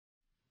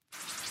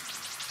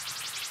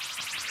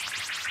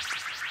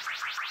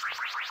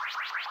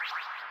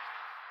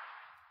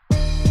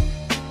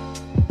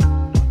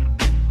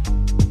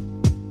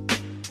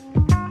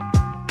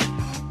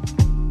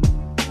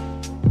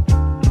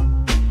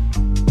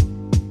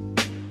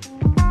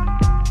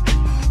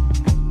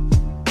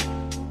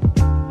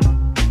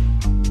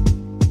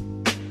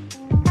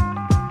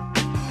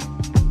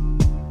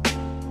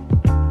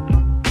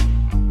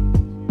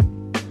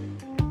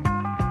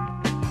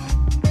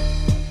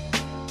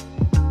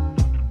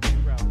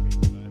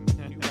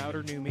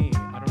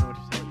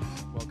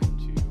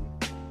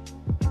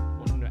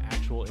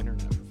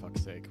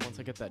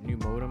that new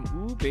modem.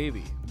 Ooh,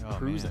 baby. Oh,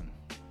 Cruising.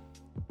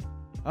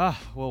 Well,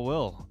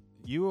 Will,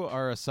 you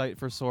are a sight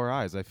for sore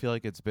eyes. I feel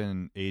like it's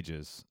been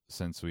ages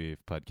since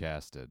we've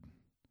podcasted.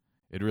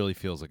 It really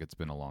feels like it's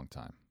been a long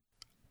time.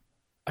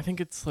 I think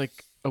it's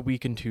like a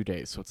week and 2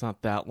 days, so it's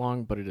not that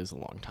long, but it is a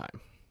long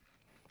time.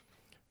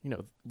 You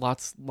know,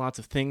 lots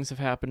of things have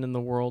happened in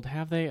the world.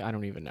 Have they? I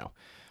don't even know.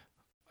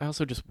 I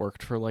also just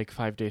worked for like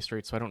 5 days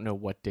straight, so I don't know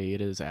what day it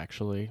is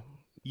actually.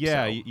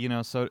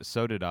 Yeah, So-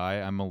 so did I.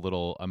 I'm a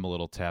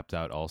little tapped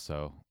out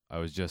also. I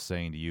was just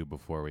saying to you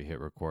before we hit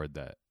record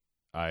that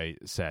I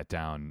sat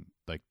down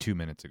like 2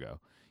 minutes ago.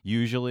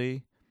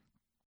 Usually,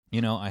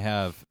 I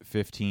have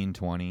 15,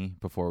 20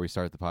 before we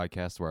start the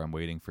podcast where I'm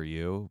waiting for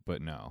you,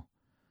 but no.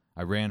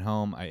 I ran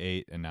home, I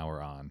ate, and now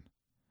we're on.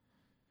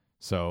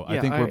 So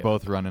I think we're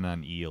both running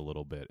on E a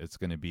little bit. It's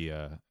going to be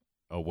a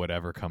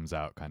whatever comes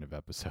out kind of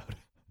episode.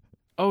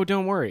 Oh,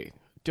 don't worry.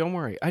 Don't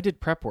worry. I did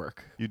prep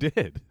work. You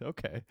did?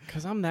 Okay.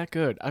 Because I'm that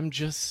good. I'm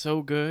just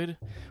so good.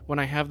 When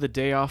I have the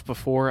day off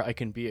before, I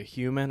can be a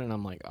human, and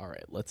I'm like, all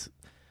right, let's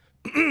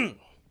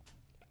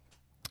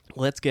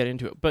get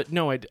into it. But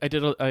no, I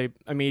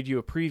made you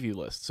a preview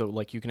list, so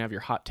like you can have your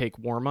hot take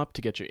warm up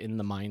to get you in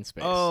the mind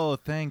space. Oh,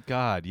 thank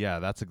God. Yeah,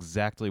 that's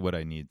exactly what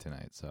I need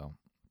tonight. So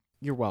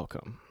You're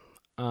welcome.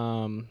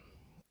 All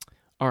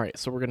right,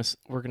 so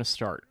we're gonna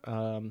start.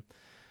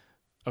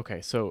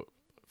 Okay, so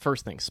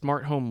first thing,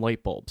 smart home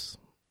light bulbs.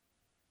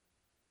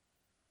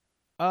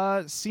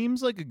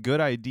 seems like a good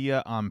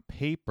idea on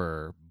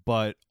paper,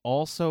 but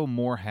also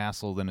more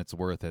hassle than it's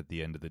worth at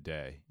the end of the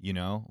day.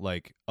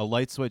 Like a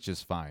light switch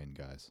is fine,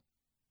 guys.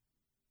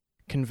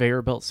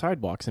 Conveyor belt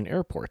sidewalks in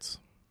airports.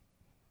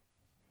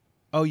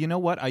 Oh, you know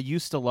what? I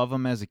used to love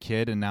them as a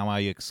kid, and now I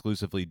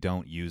exclusively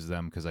don't use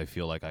them because I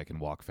feel like I can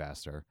walk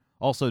faster.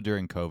 Also,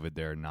 during COVID,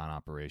 they're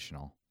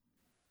non-operational.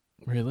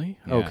 Really?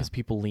 Yeah. Oh, because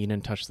people lean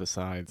and touch the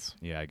sides.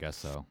 Yeah, I guess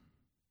so.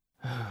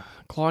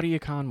 Claudia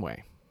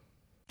Conway.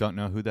 Don't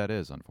know who that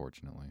is,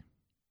 unfortunately.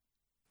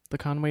 The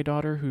Conway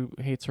daughter who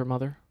hates her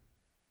mother.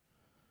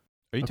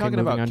 Are you Okay, talking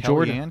moving about on.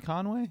 Jordan. Kellyanne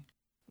Conway?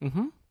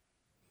 Mm-hmm.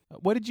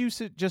 What did you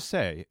just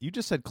say? You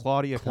just said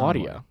Claudia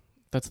Claudia. Conway.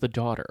 That's the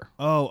daughter.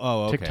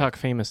 Oh, okay. TikTok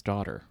famous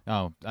daughter.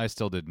 Oh, I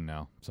still didn't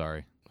know.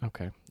 Sorry.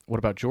 Okay. What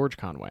about George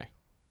Conway?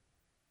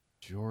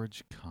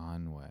 George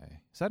Conway.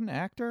 Is that an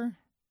actor?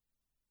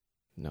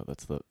 No,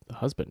 that's the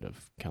husband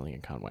of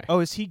Kellyanne Conway. Oh,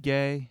 is he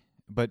gay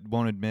but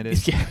won't admit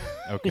it? Yeah.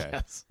 Okay.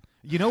 Yes.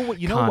 You know what?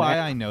 You know Con- why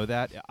I know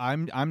that?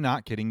 I'm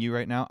not kidding you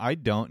right now. I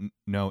don't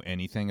know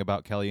anything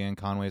about Kellyanne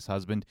Conway's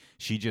husband.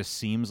 She just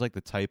seems like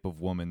the type of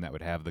woman that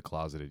would have the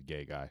closeted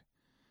gay guy.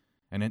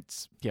 And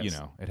it's, Yes.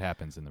 it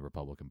happens in the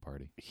Republican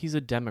Party. He's a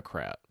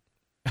Democrat.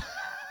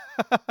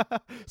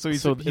 So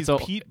he's it's a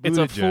Pete it's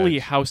a Buttigieg. fully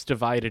house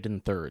divided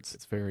in thirds.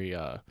 It's very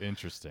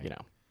Interesting.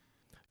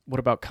 What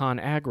about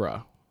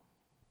ConAgra?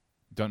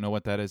 Don't know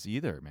what that is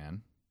either,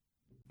 man.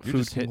 You're Food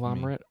just hitting me.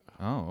 conglomerate.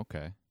 Oh,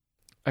 okay.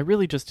 I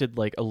really just did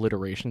like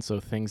alliteration, so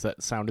things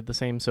that sounded the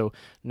same. So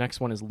next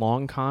one is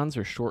long cons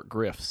or short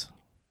grifts.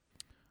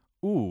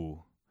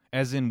 Ooh,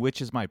 as in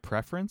which is my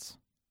preference?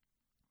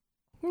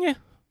 Yeah.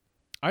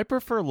 I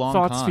prefer long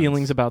Thoughts, cons.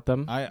 feelings about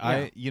them.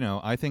 I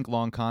think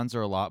long cons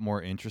are a lot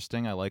more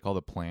interesting. I like all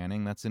the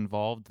planning that's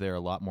involved. They're a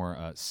lot more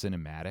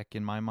cinematic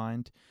in my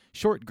mind.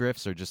 Short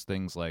grifts are just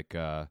things like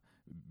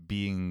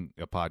being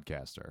a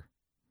podcaster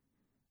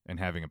and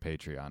having a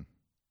Patreon.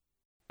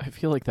 I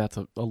feel like that's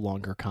a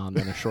longer con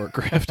than a short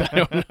grift.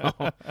 I don't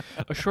know.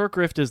 A short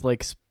grift is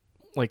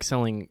like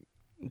selling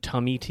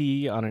tummy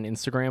tea on an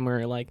Instagram where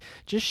you're like,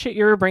 just shit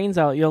your brains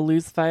out, you'll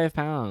lose 5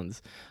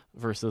 pounds.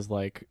 Versus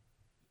like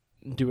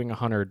doing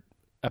 100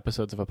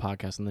 episodes of a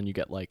podcast and then you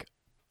get like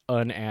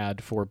an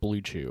ad for Blue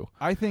Chew.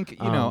 I think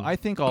I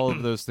think all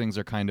of those things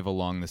are kind of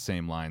along the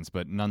same lines,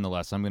 but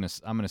nonetheless, I'm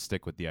gonna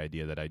stick with the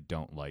idea that I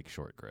don't like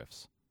short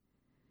grifts.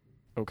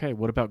 Okay,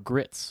 what about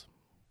grits?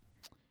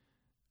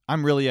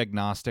 I'm really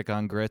agnostic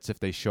on grits. If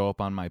they show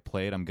up on my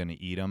plate, I'm gonna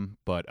eat them,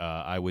 but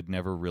I would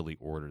never really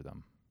order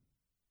them.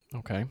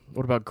 Okay,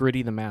 what about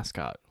Gritty the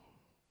mascot?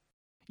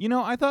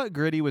 I thought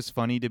Gritty was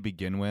funny to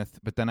begin with,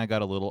 but then I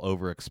got a little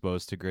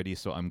overexposed to Gritty,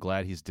 so I'm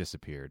glad he's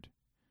disappeared.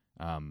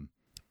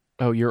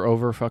 Oh, you're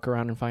over fuck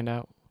around and find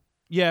out?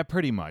 Yeah,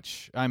 pretty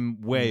much.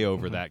 I'm way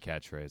over that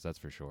catchphrase, that's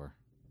for sure.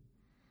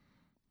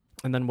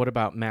 And then what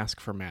about mask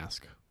for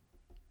mask?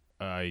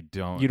 You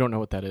don't know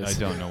what that is. I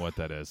don't know what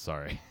that is,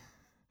 sorry.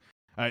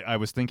 I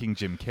was thinking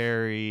Jim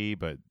Carrey,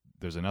 but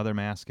there's another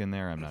mask in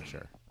there, I'm not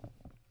sure.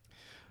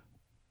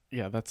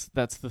 Yeah, that's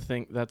the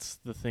thing. That's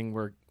the thing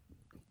where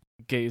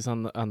gays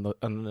on the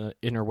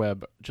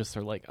interweb just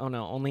are like, oh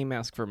no, only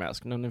mask for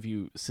mask. None of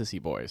you sissy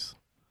boys.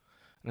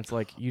 And it's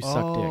like, you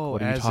suck dick.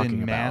 What are you talking as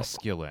in about?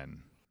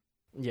 masculine.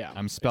 Yeah,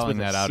 I'm spelling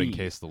that out in C.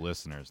 case the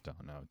listeners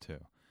don't know too.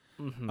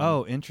 Mm-hmm.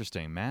 Oh,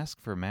 interesting. Mask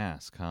for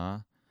mask, huh?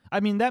 I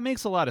mean, that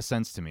makes a lot of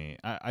sense to me.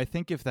 I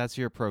think if that's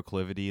your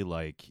proclivity,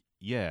 like,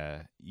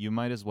 yeah, you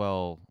might as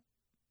well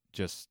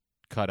just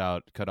cut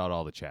out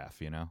all the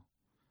chaff,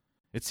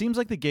 It seems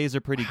like the gays are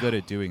pretty good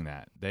at doing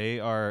that. They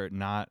are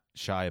not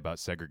shy about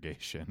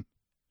segregation.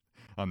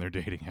 on their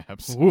dating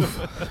apps.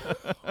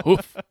 Oof.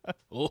 Oof.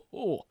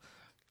 Oh.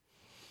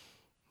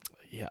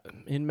 Yeah,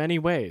 in many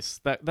ways.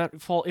 That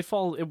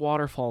it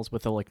waterfalls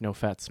with the like no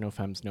fats, no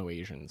femmes, no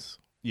Asians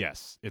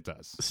Yes, it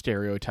does.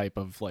 stereotype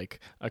of like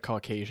a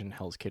Caucasian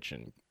Hell's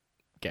Kitchen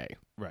gay.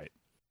 Right.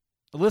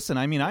 Listen,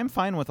 I mean, I'm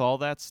fine with all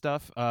that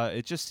stuff.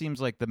 It just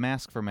seems like the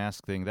mask for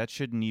mask thing, that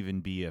shouldn't even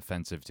be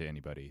offensive to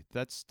anybody.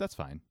 That's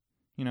fine.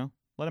 You know,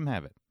 let them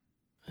have it.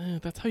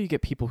 That's how you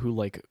get people who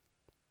like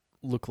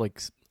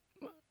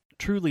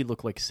truly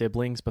look like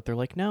siblings, but they're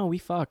like, no, we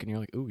fuck, and you're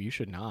like, ooh, you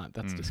should not.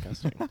 That's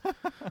disgusting.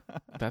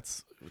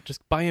 That's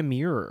just buy a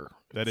mirror.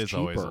 That It's is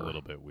always a cheaper.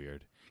 little bit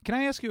weird. Can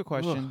I ask you a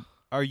question? Ugh.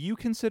 Are you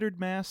considered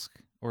mask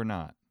or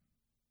not?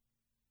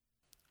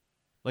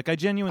 Like, I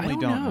genuinely I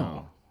don't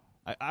know.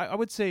 I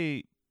would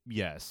say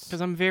yes.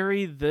 Because I'm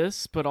very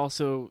this, but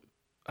also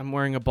I'm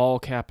wearing a ball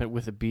cap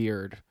with a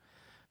beard,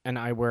 and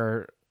I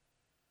wear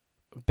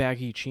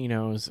baggy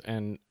chinos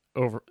and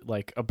over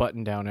like a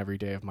button down every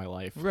day of my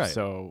life. Right.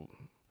 So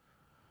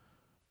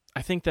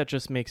I think that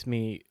just makes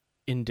me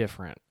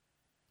indifferent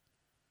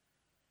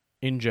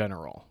in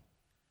general.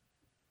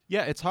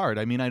 Yeah, it's hard.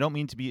 I mean, I don't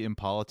mean to be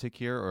impolitic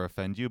here or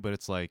offend you, but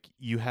it's like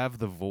you have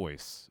the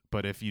voice.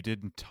 But if you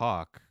didn't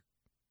talk,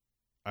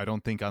 I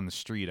don't think on the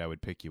street I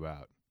would pick you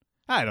out.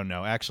 I don't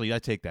know. Actually, I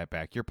take that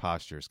back. Your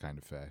posture is kind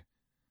of fey.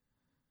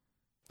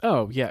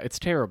 Oh yeah, it's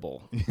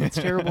terrible. It's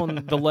terrible,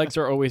 and the legs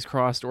are always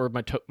crossed, or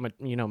my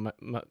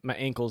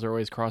ankles are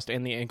always crossed,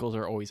 and the ankles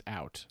are always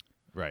out.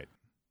 Right.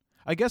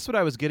 I guess what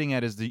I was getting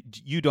at is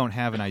you don't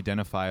have an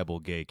identifiable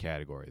gay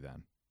category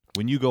then.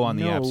 When you go on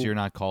the apps, you're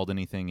not called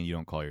anything, and you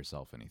don't call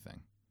yourself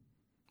anything.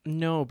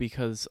 No,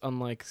 because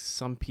unlike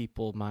some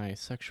people, my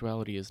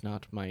sexuality is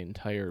not my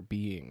entire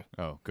being.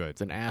 Oh, good.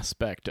 It's an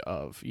aspect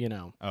of,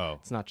 Oh,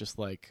 It's not just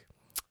like,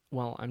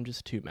 well, I'm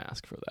just too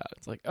masked for that.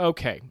 It's like,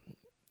 okay,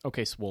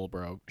 swole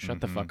bro,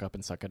 shut the fuck up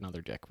and suck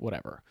another dick,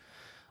 whatever.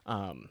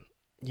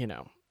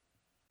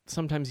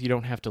 Sometimes you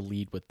don't have to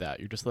lead with that.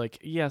 You're just like,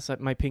 yes,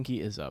 my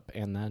pinky is up,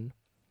 and then.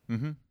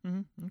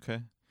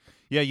 Okay.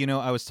 Yeah,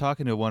 I was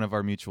talking to one of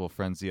our mutual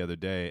friends the other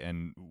day,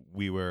 and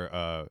we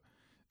were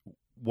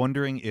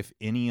wondering if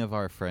any of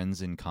our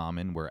friends in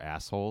common were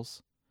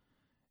assholes.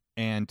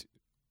 And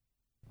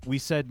we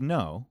said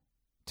no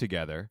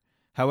together.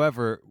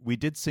 However, we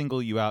did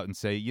single you out and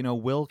say,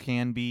 Will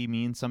can be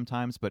mean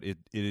sometimes, but it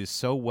is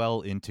so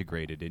well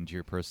integrated into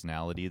your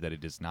personality that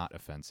it is not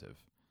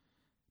offensive.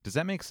 Does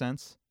that make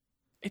sense?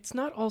 It's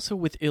not also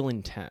with ill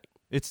intent.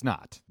 It's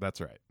not.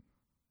 That's right.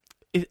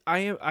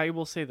 I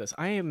will say this.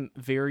 I am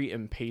very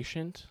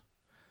impatient,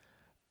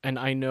 and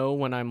I know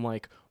when I'm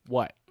like,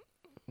 what?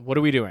 What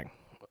are we doing?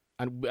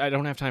 I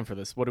don't have time for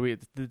this. What do we...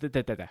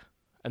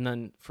 And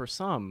then for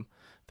some,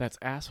 that's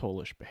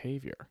asshole-ish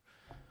behavior.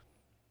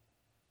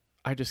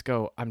 I just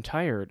go, I'm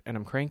tired and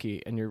I'm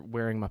cranky, and you're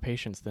wearing my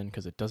patience then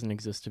because it doesn't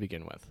exist to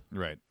begin with.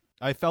 Right.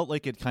 I felt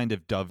like it kind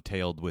of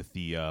dovetailed with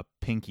the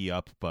pinky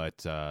up,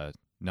 but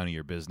none of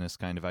your business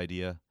kind of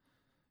idea.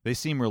 They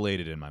seem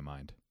related in my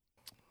mind.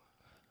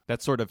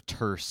 That sort of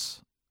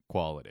terse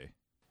quality.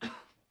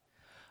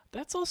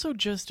 That's also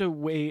just a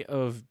way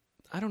of...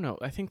 I don't know.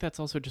 I think that's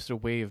also just a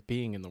way of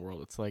being in the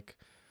world. It's like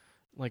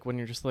when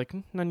you're just like,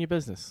 none of your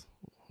business.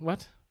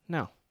 What?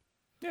 No.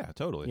 Yeah,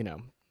 totally.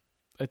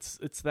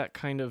 It's that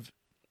kind of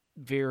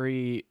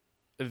very,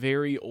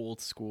 very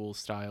old school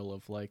style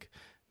of like,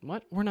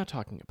 what? We're not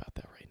talking about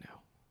that right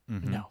now.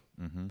 Mm-hmm. No.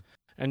 Mm-hmm.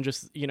 And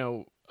just,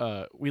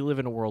 we live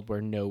in a world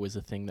where no is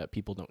a thing that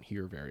people don't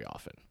hear very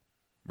often.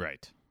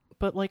 Right.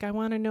 But like, I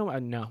want to know.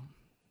 No,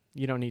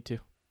 you don't need to.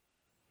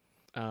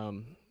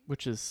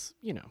 Which is,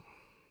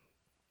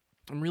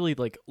 I'm really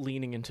like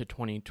leaning into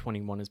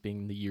 2021 as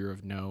being the year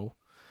of no,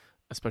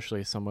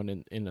 especially as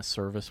someone in a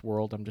service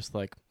world. I'm just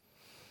like,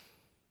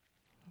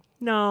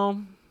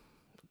 no,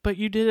 but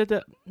you did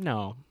it.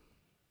 No.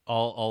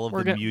 All of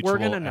We're the we're mutual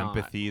gonna not.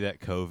 empathy that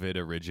COVID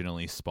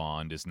originally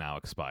spawned is now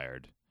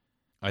expired.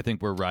 I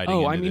think we're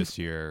riding into this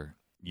year,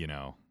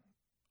 on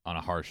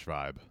a harsh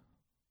vibe.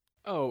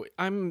 Oh,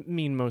 I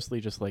mean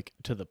mostly just like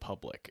to the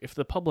public. If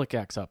the public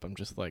acts up, I'm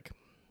just like,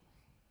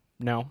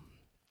 no.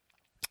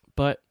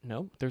 But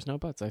no, there's no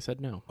buts. I said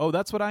no. Oh,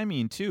 that's what I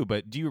mean too.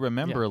 But do you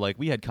remember, like,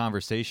 we had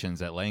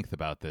conversations at length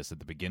about this at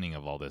the beginning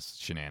of all this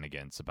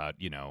shenanigans about,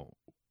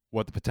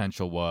 what the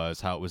potential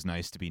was, how it was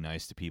nice to be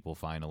nice to people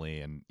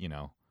finally, and,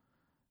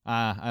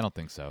 I don't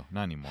think so.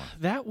 Not anymore.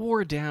 That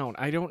wore down.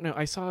 I don't know.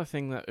 I saw a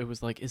thing that it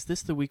was like, is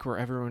this the week where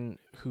everyone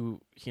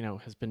who,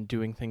 has been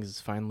doing things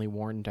is finally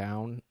worn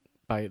down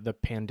by the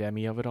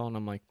pandemic of it all? And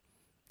I'm like,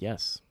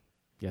 yes.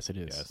 Yes, it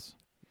is. Yes.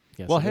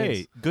 Yes, well, it hey,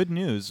 is. good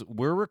news.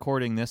 We're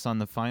recording this on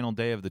the final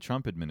day of the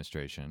Trump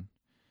administration,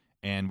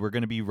 and we're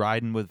going to be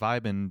riding with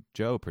vibing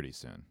Joe pretty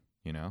soon.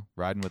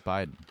 Riding with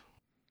Biden.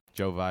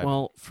 Joe vibing.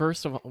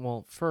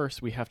 Well,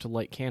 first we have to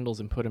light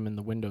candles and put them in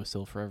the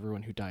windowsill for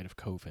everyone who died of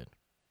COVID.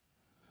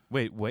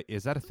 Wait,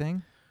 is that a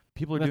thing?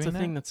 People are That's doing that?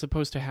 a thing that's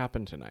supposed to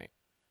happen tonight.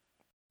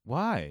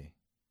 Why?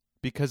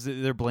 Because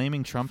they're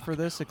blaming Trump for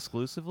this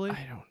exclusively?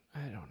 I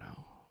don't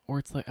know. Or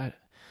it's like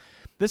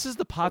This is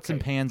the pots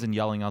and Okay. pans and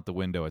yelling out the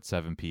window at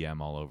 7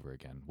 p.m. all over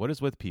again. What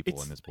is with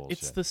people in this bullshit?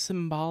 It's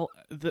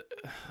the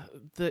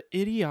the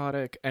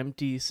idiotic,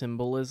 empty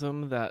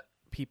symbolism that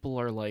people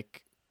are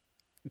like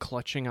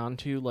clutching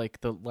onto,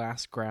 like the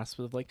last grasp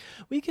of like,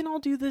 we can all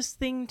do this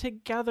thing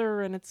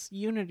together and it's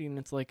unity, and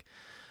it's like,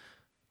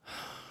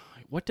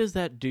 what does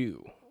that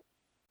do?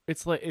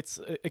 It's like, it's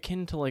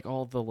akin to like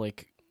all the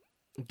like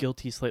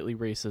guilty, slightly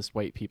racist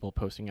white people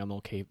posting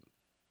MLK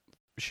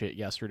shit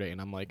yesterday,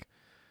 and I'm like,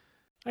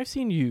 I've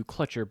seen you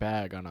clutch your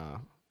bag on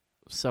a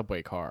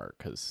subway car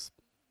because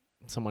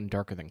someone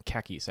darker than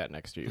khaki sat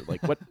next to you.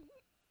 Like, what?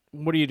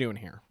 What are you doing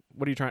here?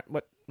 What are you trying?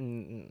 What?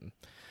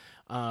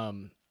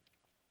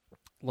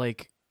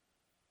 Like,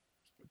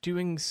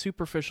 doing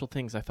superficial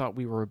things. I thought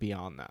we were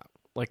beyond that.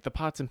 Like, the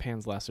pots and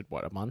pans lasted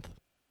what, a month?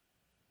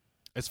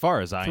 As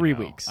far as I 3 know.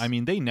 weeks. I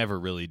mean, they never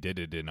really did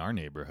it in our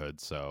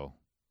neighborhood, so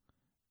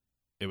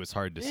it was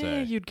hard to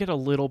say. You'd get a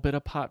little bit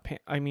of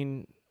I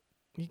mean,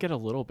 you get a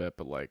little bit,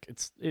 but like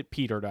it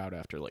petered out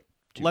after like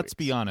 2 Let's weeks.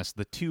 be honest.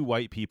 The two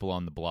white people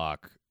on the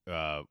block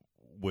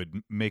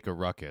would make a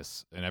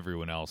ruckus, and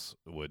everyone else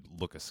would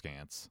look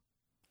askance.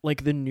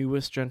 Like the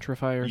newest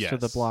gentrifiers to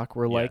the Yes. block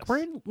were like,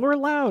 Yes. we're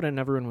loud, and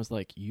everyone was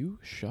like, you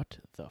shut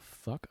the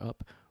fuck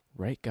up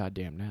right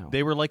goddamn now.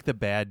 They were like the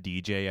bad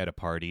DJ at a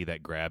party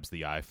that grabs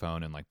the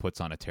iPhone and like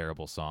puts on a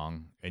terrible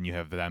song, and you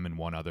have them and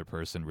one other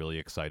person really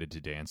excited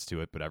to dance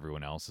to it, but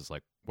everyone else is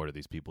like, what are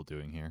these people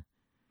doing here?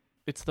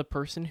 It's the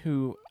person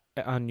who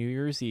on New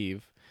Year's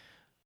Eve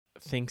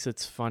thinks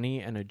it's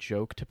funny and a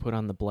joke to put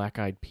on the Black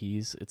Eyed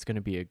Peas. It's going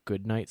to be a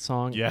good night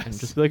song. Yes. And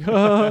just be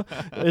like,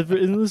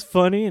 isn't this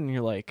funny? And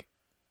you're like,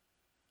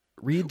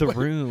 read the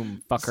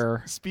room,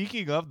 fucker.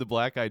 Speaking of the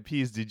Black Eyed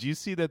Peas, did you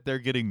see that they're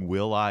getting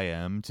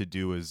Will.i.am to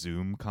do a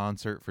Zoom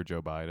concert for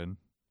Joe Biden?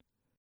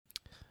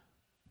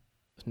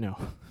 No.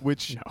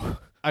 Which, No.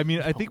 I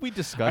mean, I think we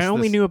discussed I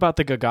only this. knew about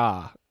the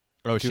Gaga.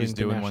 Oh, she's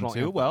doing the doing one national too?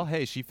 anthem. Well,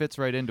 hey, she fits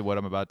right into what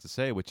I'm about to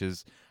say, which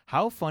is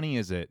how funny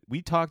is it?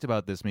 We talked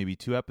about this maybe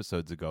 2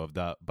 episodes ago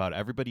about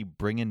everybody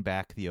bringing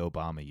back the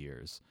Obama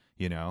years,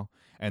 you know?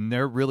 And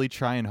they're really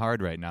trying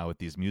hard right now with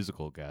these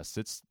musical guests.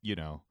 It's, you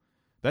know,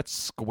 that's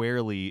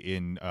squarely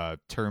in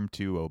term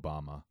 2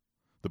 Obama,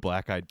 the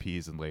Black Eyed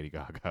Peas and Lady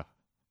Gaga.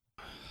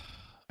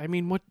 I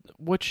mean,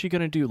 what's she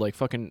going to do? Like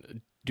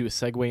fucking do a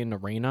segue into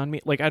Rain on Me?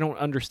 Like, I don't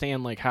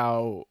understand like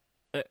how...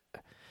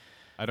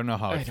 I don't know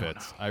how I it don't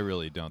fits. I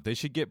really don't. They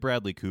should get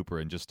Bradley Cooper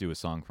and just do a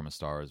song from A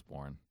Star Is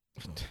Born.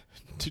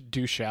 to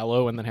do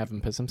Shallow and then have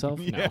him piss himself?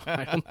 Yeah. No,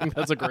 I don't think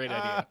that's a great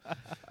idea.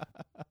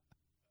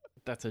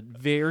 That's a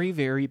very,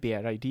 very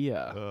bad idea.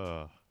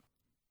 Ugh.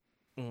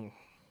 Mm.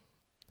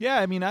 Yeah,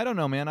 I mean, I don't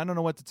know, man. I don't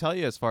know what to tell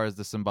you as far as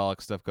the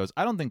symbolic stuff goes.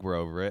 I don't think we're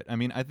over it. I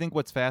mean, I think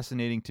what's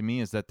fascinating to me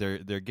is that they're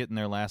getting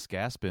their last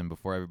gasp in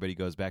before everybody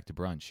goes back to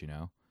brunch, you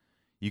know?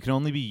 You can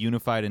only be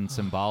unified and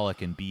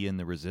symbolic and be in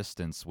the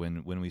resistance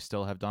when we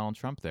still have Donald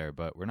Trump there,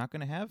 but we're not going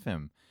to have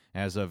him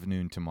as of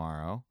noon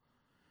tomorrow.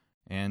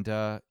 And,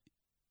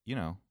 you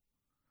know,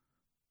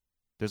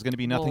 there's going to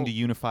be nothing Well- to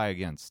unify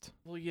against.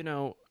 Well, you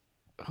know,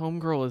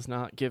 Homegirl is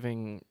not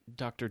giving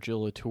Dr.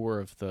 Jill a tour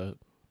of the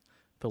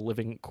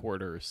living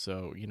quarters,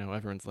 so, you know,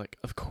 everyone's like,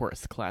 of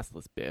course,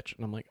 classless bitch.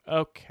 And I'm like,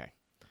 okay.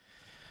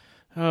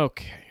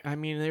 I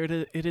mean,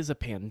 it is a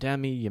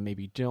pandemic. You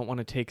maybe don't want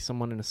to take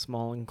someone in a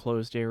small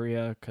enclosed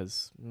area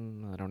because,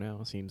 I don't know,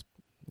 it seems,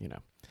 you know.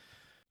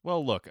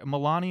 Well, look,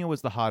 Melania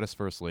was the hottest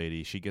first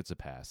lady. She gets a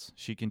pass.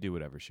 She can do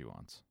whatever she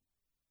wants.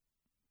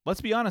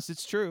 Let's be honest,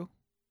 it's true.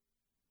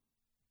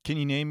 Can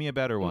you name me a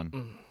better one?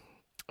 Mm-mm.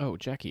 Oh,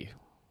 Jackie.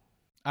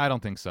 I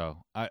don't think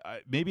so.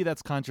 I maybe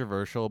that's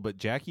controversial, but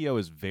Jackie O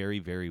is very,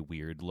 very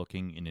weird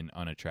looking in an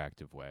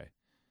unattractive way.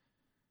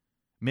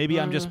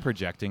 Maybe I'm just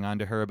projecting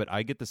onto her, but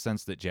I get the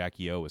sense that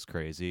Jackie O is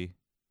crazy,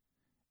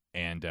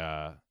 and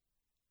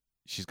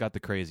she's got the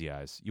crazy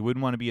eyes. You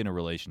wouldn't want to be in a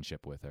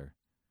relationship with her.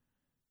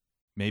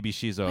 Maybe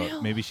she's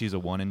a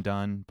one and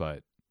done,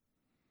 but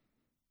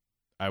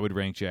I would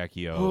rank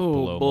Jackie O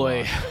below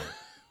boy. Melania.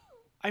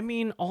 I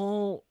mean,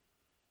 all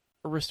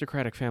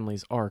aristocratic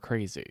families are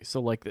crazy. So,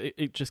 like,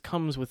 it just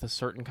comes with a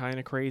certain kind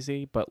of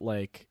crazy, but,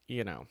 like,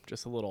 you know,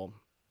 just a little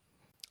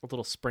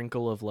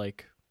sprinkle of,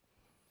 like,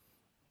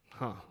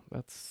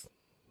 that's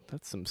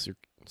some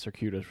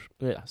circuitous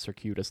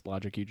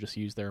logic you just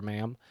used there,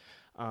 ma'am.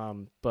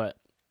 But,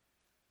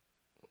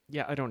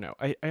 yeah, I don't know.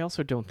 I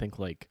also don't think,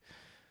 like,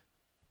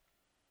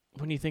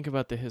 when you think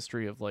about the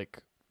history of,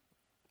 like,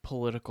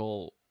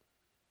 political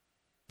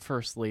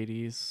first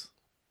ladies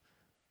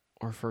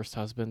or first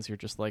husbands, you're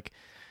just like,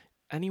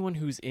 anyone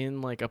who's in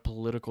like a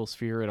political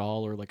sphere at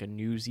all or like a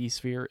newsy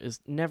sphere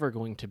is never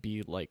going to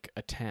be like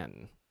a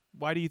 10.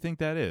 Why do you think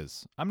that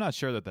is? I'm not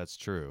sure that that's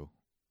true.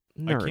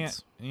 Nerds. I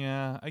can't.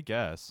 Yeah, I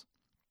guess.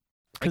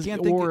 I 'Cause-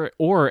 can't think.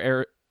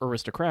 or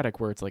aristocratic,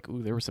 where it's like,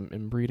 ooh, there was some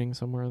inbreeding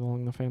somewhere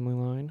along the family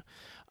line,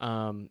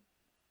 and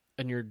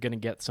you're gonna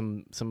get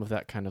some of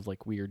that kind of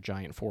like weird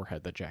giant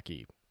forehead that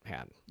Jackie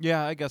had.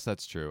 Yeah, I guess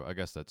that's true.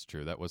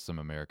 That was some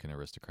American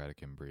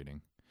aristocratic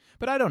inbreeding.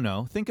 But I don't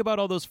know. Think about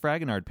all those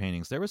Fragonard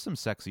paintings. There were some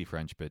sexy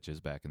French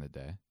bitches back in the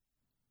day.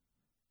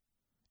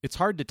 It's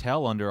hard to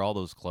tell under all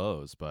those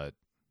clothes, but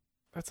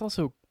That's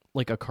also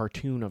like a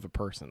cartoon of a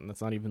person.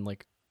 That's not even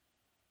like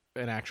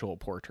an actual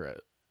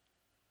portrait.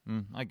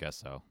 I guess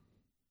so.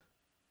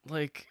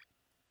 Like,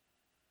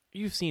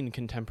 you've seen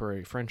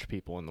contemporary French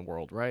people in the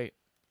world, right?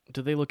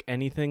 Do they look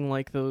anything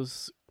like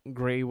those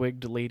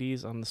gray-wigged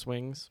ladies on the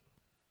swings?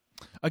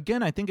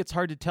 Again, I think it's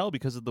hard to tell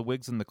because of the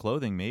wigs and the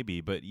clothing,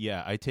 maybe. But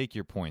yeah, I take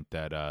your point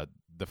that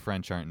the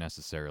French aren't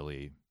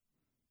necessarily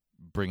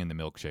bringing the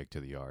milkshake to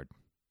the yard.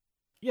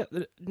 Yeah,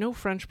 no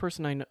French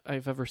person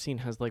I've ever seen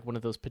has like one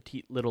of those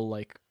petite little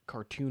like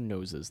cartoon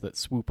noses that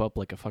swoop up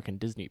like a fucking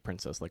Disney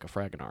princess, like a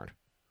Fragonard.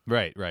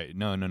 Right.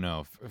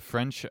 No.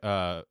 French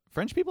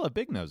people have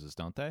big noses,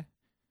 don't they?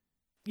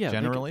 Yeah,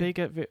 generally, they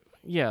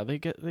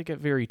get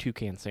very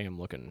Toucan Sam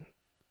looking.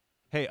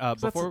 Hey,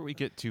 before we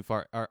get too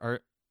far,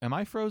 am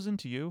I frozen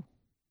to you?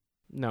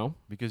 No,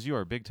 because you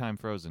are big time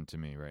frozen to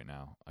me right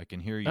now. I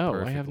can hear you Oh,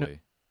 perfectly.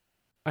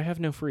 I have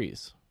no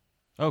freeze.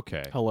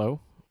 Okay.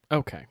 Hello?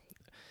 Okay.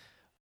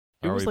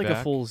 It Are was we like back?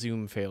 a full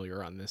Zoom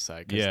failure on this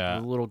side. 'Cause Yeah.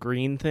 the little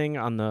green thing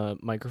on the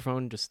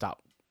microphone just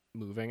stopped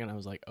moving, and I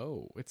was like,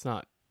 "Oh, it's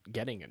not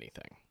getting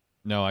anything."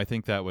 No, I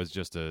think that was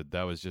just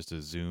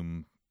a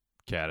Zoom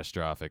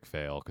catastrophic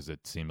fail because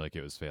it seemed like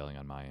it was failing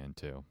on my end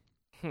too.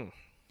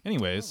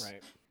 Anyways,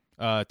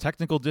 All right.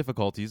 technical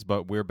difficulties,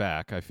 but we're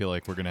back. I feel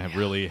like we're gonna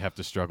really have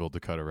to struggle to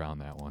cut around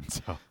that one.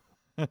 So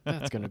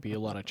That's going to be a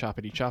lot of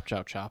choppity chop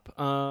chop chop.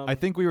 I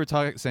think we were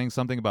saying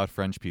something about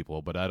French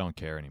people, but I don't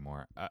care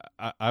anymore.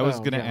 I was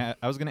Oh,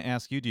 gonna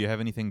ask you, do you have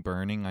anything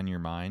burning on your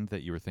mind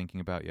that you were thinking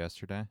about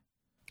yesterday?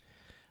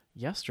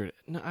 yesterday,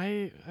 no,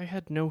 I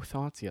had no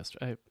thoughts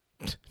yesterday.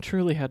 I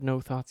truly had no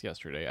thoughts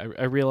yesterday.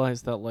 I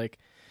realized that like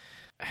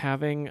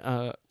having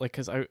like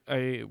because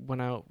I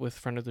went out with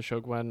friend of the show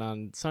Gwen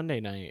on Sunday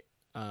night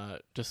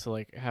just to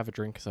like have a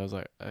drink because I was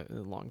like a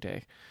long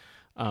day,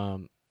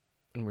 and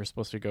we were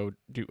supposed to go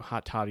do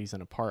hot toddies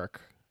in a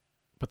park,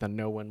 but then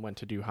no one went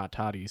to do hot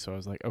toddies, so I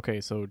was like, okay,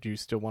 so do you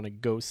still want to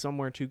go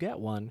somewhere to get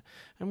one?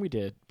 And we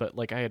did, but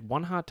like I had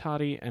one hot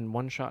toddy and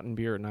one shot in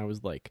beer, and I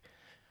was like,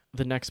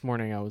 the next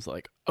morning I was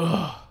like,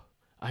 ugh,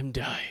 I'm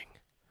dying.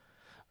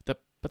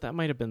 But that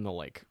might have been the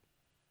like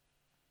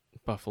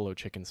buffalo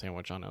chicken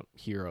sandwich on a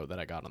hero that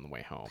I got on the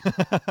way home.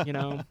 You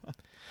know?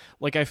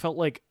 Like I felt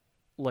like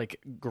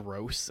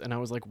gross, and I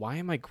was like, why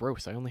am I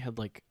gross? I only had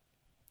like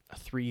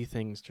 3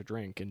 things to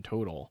drink in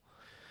total.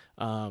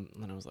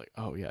 And I was like,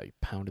 oh yeah, you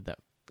pounded that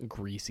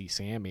greasy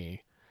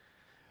Sammy.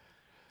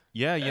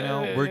 Yeah,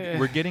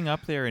 we're getting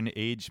up there in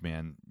age,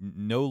 man.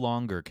 No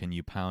longer can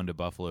you pound a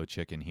buffalo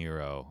chicken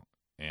hero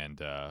and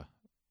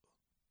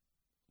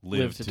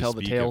live to tell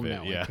the speak tale. of it.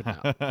 No, Yeah. I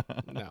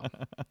could not.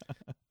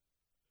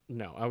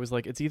 No, I was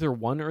like, it's either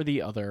one or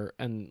the other,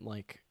 and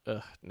like,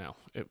 no,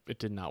 it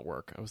did not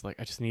work. I was like,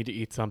 I just need to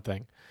eat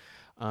something.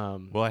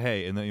 Well,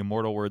 hey, in the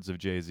immortal words of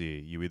Jay-Z,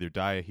 you either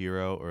die a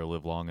hero or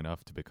live long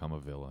enough to become a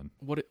villain.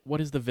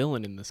 What is the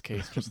villain in this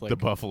case? Just like the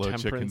buffalo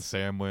chicken temperance?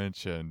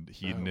 sandwich and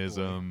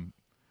hedonism.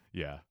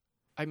 Yeah.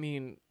 I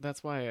mean,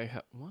 that's why I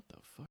have what the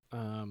fuck.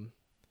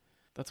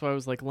 That's why I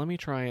was like, let me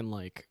try and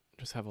like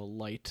just have a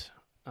light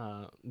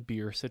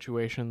beer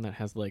situation that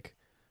has like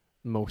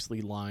mostly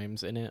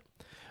limes in it.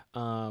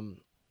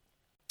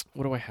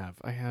 What do I have?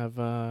 I have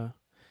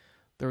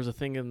there was a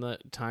thing in the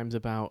Times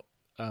about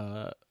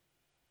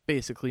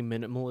basically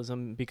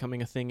minimalism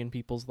becoming a thing in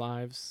people's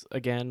lives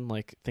again.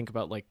 Like think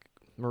about like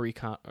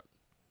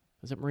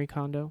is it Marie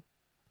Kondo?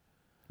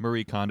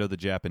 Marie Kondo, the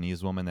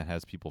Japanese woman that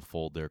has people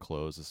fold their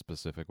clothes a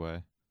specific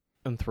way.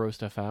 And throw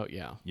stuff out,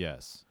 yeah.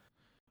 Yes.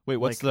 Wait,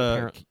 what's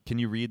like, can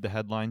you read the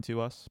headline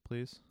to us,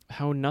 please?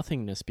 How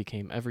nothingness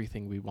became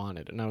everything we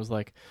wanted. And I was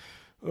like,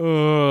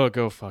 oh,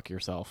 go fuck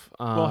yourself.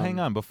 Well, hang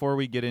on. Before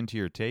we get into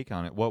your take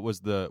on it, what was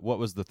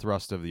the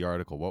thrust of the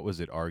article? What was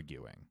it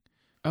arguing?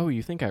 Oh,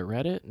 you think I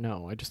read it?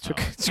 No, I just took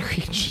a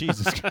screenshot.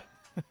 Jesus Christ.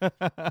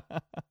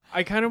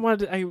 I kind of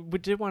wanted. I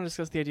did want to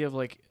discuss the idea of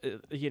like,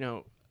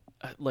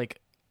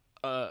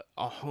 a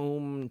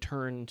home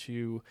turn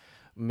to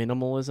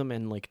minimalism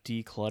and like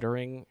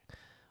decluttering,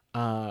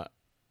 and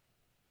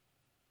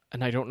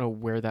I don't know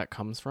where that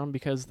comes from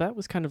because that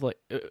was kind of like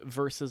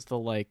versus the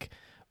like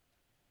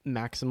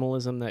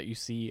maximalism that you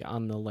see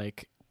on the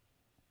like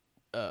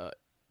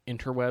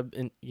interweb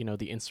and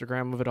the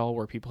Instagram of it all,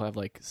 where people have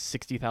like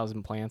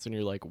 60,000 plants and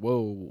you're like,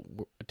 whoa,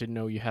 I didn't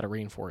know you had a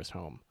rainforest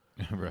home.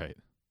 Right.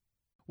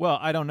 Well,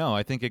 I don't know.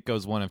 I think it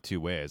goes one of two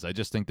ways. I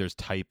just think there's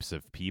types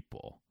of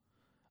people.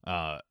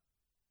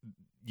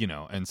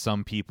 And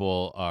some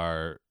people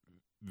are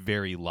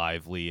very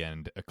lively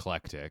and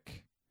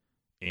eclectic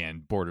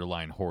and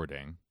borderline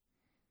hoarding.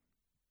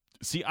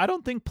 See, I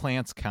don't think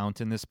plants count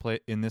in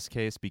this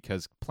case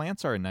because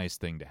plants are a nice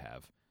thing to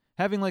have.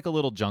 Having like a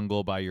little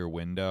jungle by your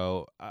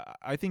window,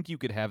 I think you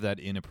could have that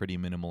in a pretty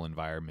minimal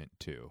environment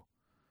too.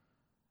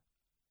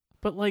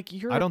 But like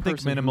I don't think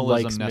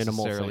minimalism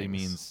necessarily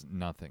means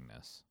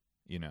nothingness,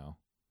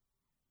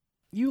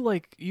 You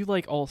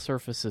like all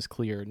surfaces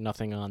clear,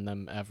 nothing on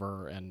them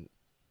ever, and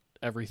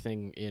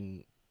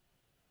everything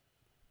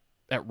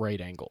at right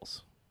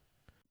angles.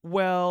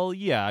 Well,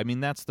 yeah, I mean,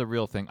 that's the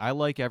real thing. I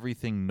like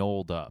everything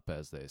knolled up,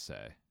 as they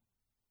say.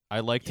 I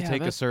like to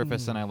take a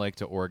surface and I like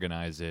to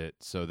organize it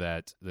so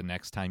that the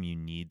next time you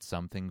need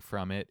something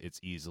from it, it's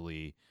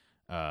easily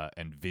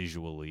and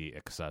visually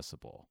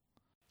accessible.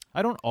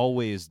 I don't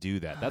always do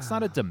that. That's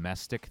not a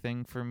domestic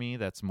thing for me.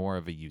 That's more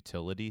of a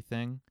utility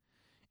thing.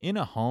 In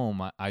a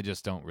home, I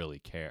just don't really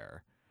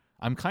care.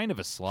 I'm kind of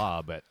a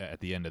slob at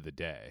the end of the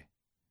day.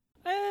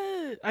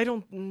 I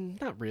don't,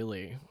 not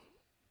really.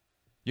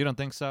 You don't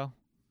think so?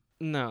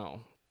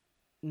 No.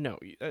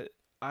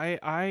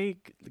 I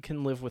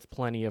can live with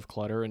plenty of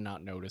clutter and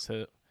not notice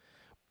it,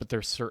 but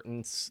there's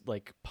certain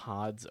like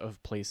pods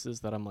of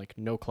places that I'm like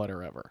no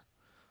clutter ever.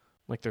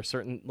 Like there's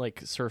certain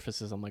like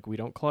surfaces I'm like we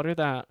don't clutter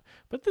that,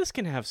 but this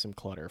can have some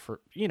clutter for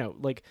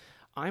like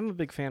I'm a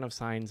big fan of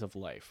signs of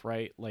life,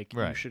 right? Like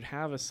you should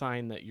have a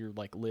sign that you're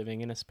like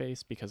living in a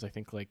space because I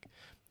think like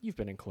you've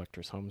been in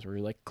collectors' homes where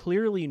you're like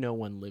clearly no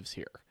one lives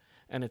here,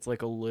 and it's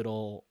like a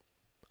little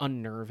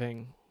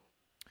unnerving.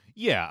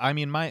 Yeah, I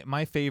mean,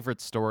 my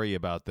favorite story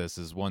about this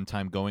is one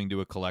time going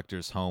to a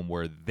collector's home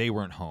where they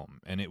weren't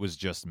home, and it was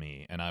just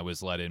me, and I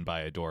was let in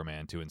by a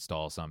doorman to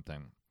install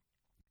something.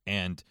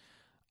 And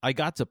I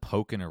got to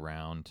poking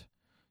around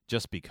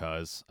just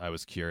because I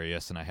was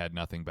curious and I had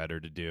nothing better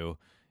to do.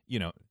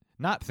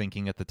 Not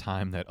thinking at the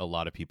time that a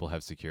lot of people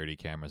have security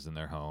cameras in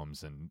their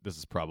homes, and this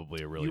is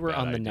probably a really bad idea.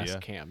 You were on the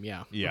Nest Cam,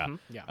 yeah. Yeah.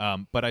 Mm-hmm. Yeah.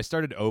 But I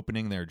started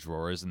opening their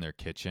drawers in their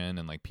kitchen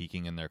and like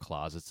peeking in their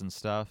closets and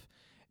stuff,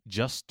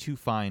 just to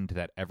find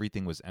that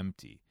everything was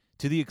empty,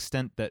 to the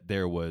extent that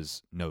there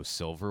was no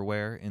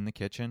silverware in the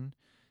kitchen.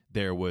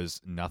 There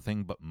was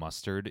nothing but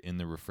mustard in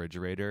the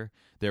refrigerator.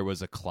 There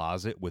was a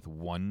closet with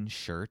one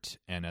shirt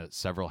and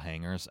several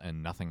hangers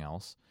and nothing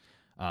else.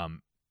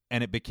 And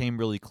it became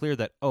really clear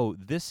that,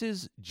 this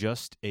is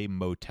just a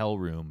motel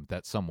room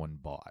that someone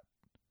bought.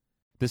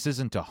 This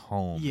isn't a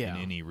home in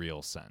any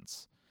real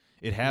sense.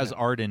 It has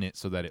art in it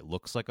so that it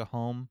looks like a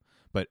home,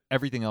 but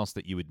everything else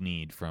that you would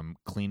need, from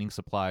cleaning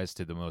supplies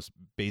to the most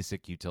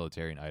basic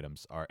utilitarian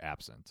items, are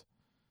absent.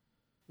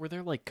 Were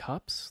there like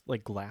cups,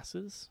 like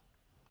glasses?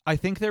 I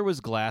think there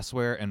was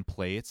glassware and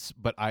plates,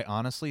 but I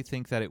honestly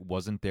think that it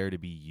wasn't there to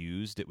be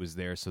used. It was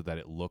there so that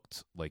it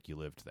looked like you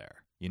lived there.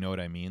 You know what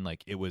I mean?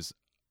 Like it was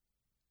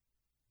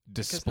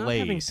displayed. Because not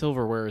having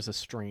silverware is a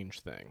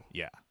strange thing.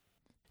 Yeah.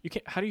 You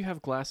can't. How do you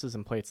have glasses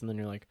and plates and then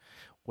you're like,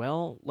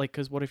 well, like,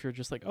 because what if you're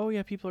just like, oh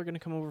yeah, people are going to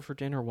come over for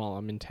dinner while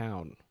I'm in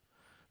town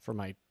for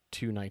my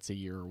 2 nights a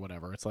year or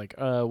whatever. It's like,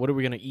 what are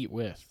we going to eat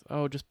with?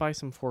 Oh, just buy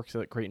some forks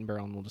at Crate and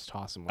Barrel and we'll just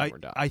toss them when we're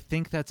done. I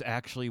think that's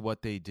actually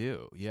what they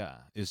do, yeah,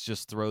 is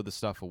just throw the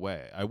stuff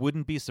away. I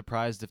wouldn't be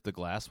surprised if the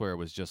glassware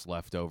was just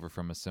left over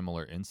from a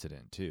similar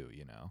incident too,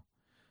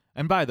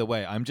 And by the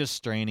way, I'm just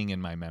straining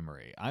in my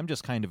memory. I'm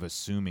just kind of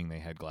assuming they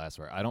had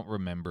glassware. I don't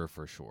remember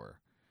for sure.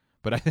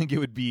 But I think it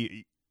would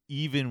be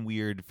even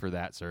weird for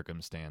that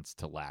circumstance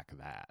to lack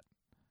that,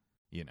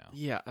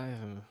 Yeah,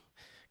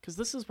 because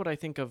this is what I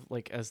think of,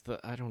 like, as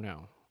I don't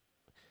know.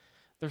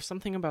 There's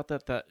something about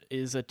that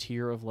is a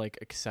tier of, like,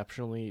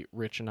 exceptionally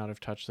rich and out of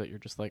touch that you're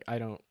just like, I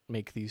don't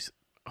make these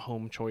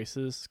home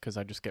choices because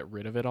I just get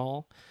rid of it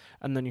all.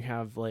 And then you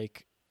have,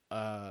 like,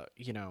 a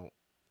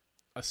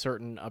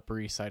certain Upper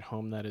East Side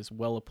home that is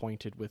well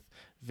appointed with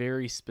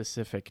very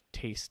specific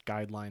taste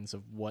guidelines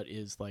of what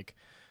is, like,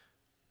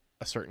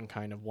 a certain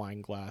kind of wine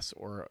glass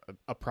or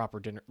a proper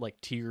dinner, like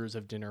tiers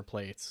of dinner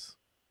plates.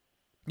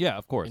 Yeah,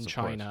 of course. In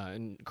China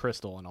and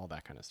crystal and all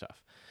that kind of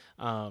stuff.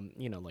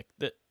 Like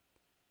that.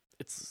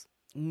 It's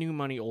new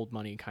money, old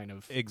money kind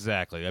of.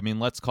 Exactly. I mean,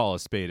 let's call a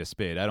spade a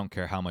spade. I don't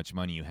care how much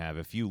money you have.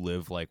 If you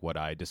live like what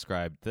I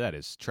described, that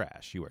is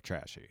trash. You are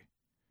trashy.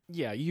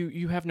 Yeah,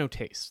 you have no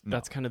taste. No.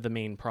 That's kind of the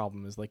main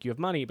problem, is like you have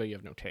money, but you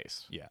have no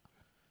taste. Yeah.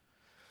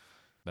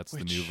 That's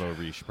the nouveau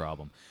riche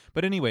problem.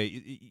 But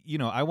anyway,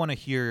 I want to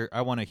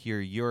hear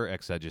your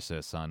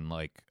exegesis on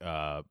like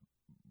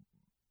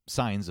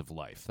signs of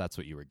life. That's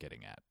what you were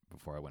getting at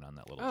before I went on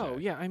that little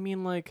tag. Yeah, I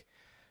mean, like,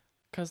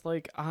 because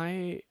like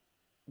I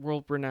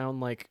world-renowned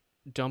like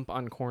dump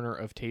on corner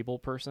of table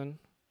person.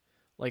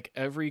 Like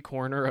every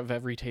corner of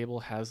every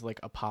table has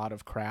like a pot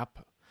of crap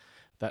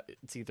that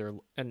it's either,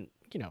 and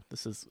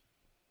this is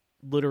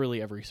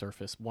literally every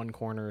surface. One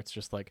corner, it's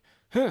just like,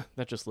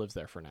 that just lives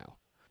there for now.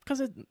 Because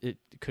it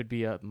could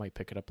be might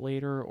pick it up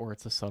later, or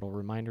it's a subtle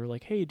reminder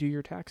like, hey, do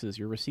your taxes.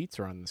 Your receipts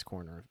are on this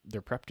corner.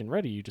 They're prepped and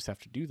ready. You just have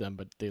to do them,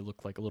 but they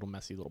look like a little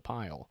messy little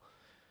pile.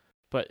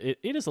 But it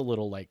is a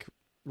little like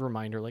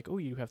reminder like, oh,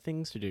 you have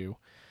things to do.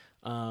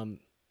 And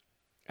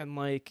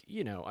like,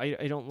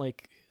 I don't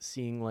like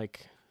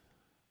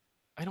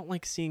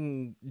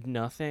seeing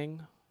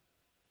nothing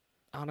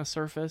on a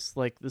surface.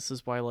 Like this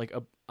is why like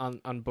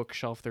on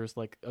bookshelf there's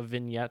like a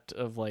vignette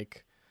of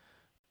like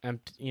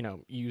empty,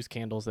 used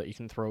candles that you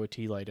can throw a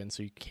tea light in,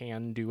 so you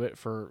can do it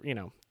for,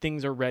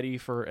 things are ready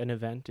for an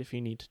event if you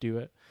need to do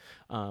it.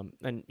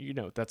 And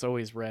that's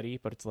always ready,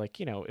 but it's like,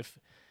 if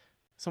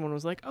someone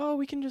was like, oh,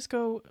 we can just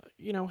go,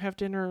 have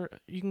dinner,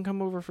 you can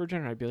come over for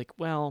dinner, I'd be like,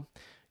 well,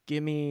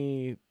 give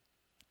me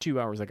 2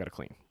 hours, I gotta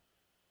clean.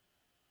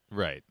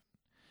 Right.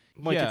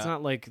 Like, Yeah. it's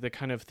not like the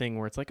kind of thing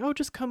where it's like, oh,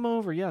 just come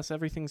over. Yes,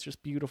 everything's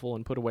just beautiful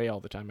and put away all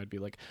the time. I'd be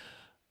like,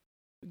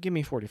 give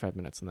me 45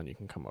 minutes and then you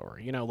can come over.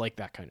 You know, like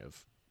that kind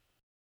of.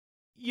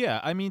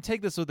 Yeah, I mean,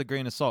 take this with a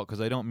grain of salt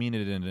because I don't mean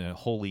it in a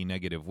wholly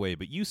negative way,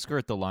 but you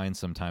skirt the line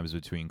sometimes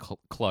between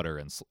clutter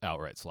and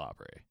outright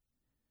slobbery.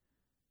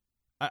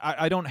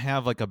 I don't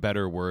have like a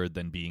better word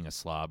than being a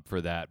slob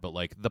for that, but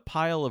like the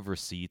pile of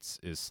receipts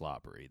is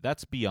slobbery.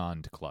 That's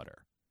beyond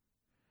clutter.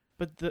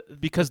 But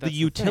Because but the that's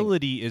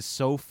utility is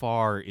so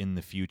far in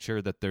the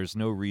future that there's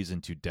no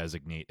reason to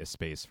designate a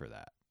space for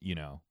that, you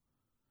know?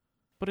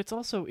 But it's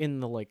also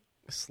in the like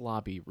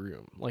slobby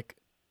room. Like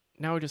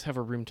now I just have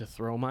a room to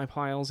throw my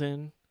piles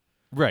in.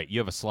 Right, you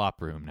have a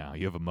slop room now.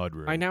 You have a mud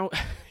room. I now,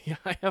 yeah,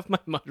 I have my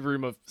mud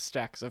room of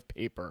stacks of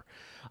paper,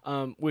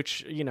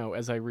 which, you know,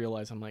 as I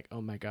realize, I'm like,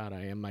 oh my god,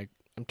 I'm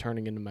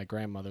turning into my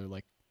grandmother,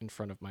 like in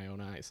front of my own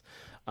eyes.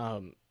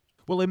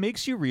 Well, it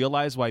makes you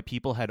realize why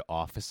people had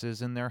offices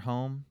in their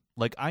home.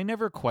 Like, I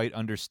never quite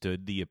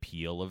understood the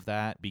appeal of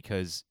that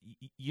because,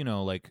 you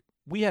know, like,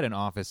 we had an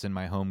office in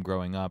my home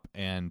growing up,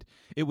 and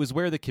it was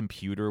where the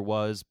computer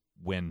was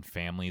when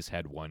families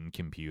had one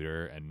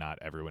computer and not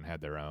everyone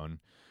had their own.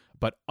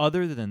 But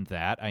other than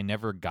that, I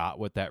never got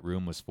what that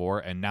room was for,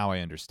 and now I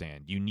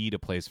understand. You need a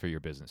place for your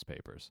business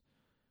papers.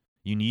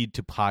 You need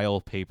to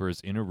pile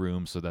papers in a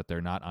room so that they're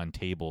not on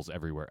tables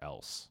everywhere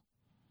else.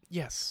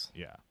 Yes.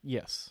 Yeah.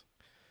 Yes.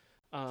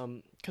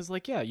 Because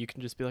like, yeah, you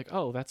can just be like,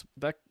 oh,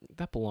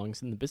 that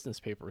belongs in the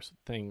business papers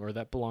thing, or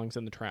that belongs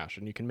in the trash,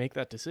 and you can make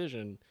that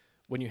decision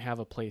when you have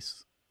a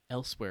place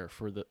elsewhere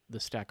for the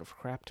stack of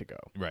crap to go.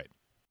 Right.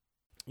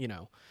 You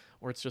know,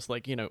 or it's just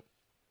like, you know,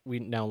 we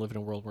now live in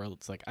a world where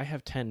it's like, I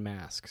have 10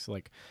 masks.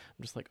 Like,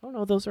 I'm just like, oh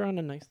no, those are on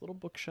a nice little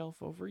bookshelf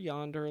over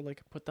yonder.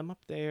 Like, put them up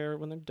there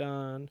when they're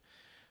done.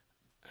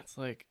 It's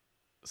like,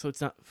 so it's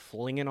not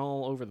flinging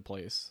all over the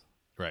place.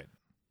 Right.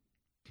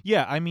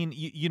 Yeah, I mean,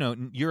 you know,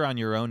 you're on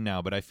your own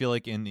now, but I feel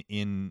like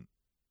in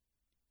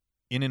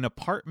an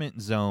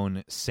apartment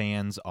zone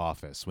sans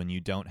office, when you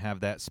don't have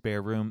that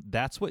spare room,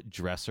 that's what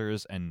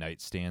dressers and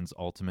nightstands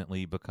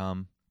ultimately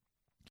become,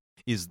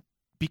 is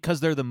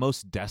because they're the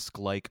most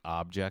desk-like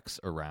objects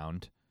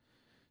around.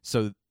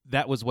 So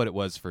that was what it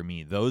was for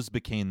me. Those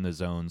became the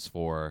zones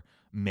for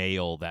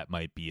mail that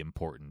might be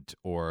important,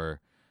 or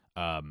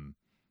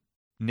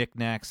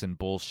knickknacks and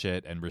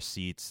bullshit and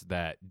receipts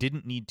that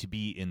didn't need to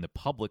be in the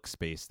public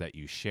space that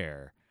you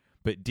share,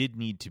 but did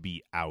need to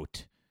be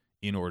out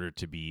in order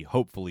to be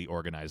hopefully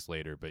organized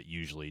later, but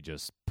usually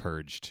just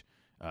purged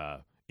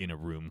in a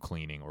room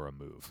cleaning or a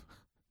move.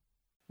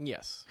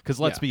 Yes. Because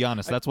let's be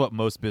honest, that's what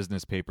most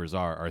business papers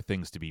are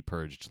things to be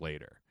purged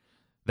later.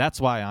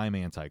 That's why I'm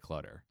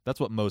anti-clutter. That's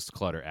what most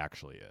clutter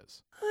actually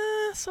is.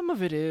 Some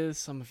of it is,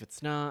 some of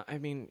it's not. I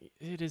mean,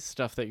 it is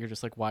stuff that you're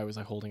just like, why was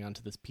I holding on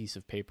to this piece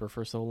of paper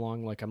for so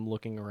long? Like, I'm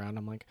looking around,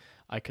 I'm like,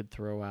 I could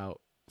throw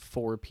out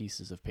 4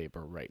 pieces of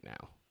paper right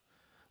now.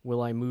 Will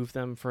I move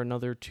them for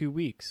another 2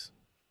 weeks?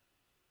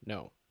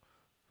 No.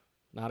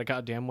 Not a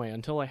goddamn way.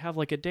 Until I have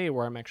like a day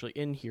where I'm actually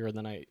in here, and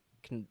then I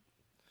can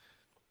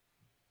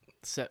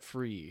set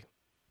free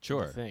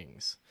Sure. the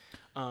things.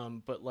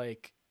 But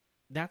like,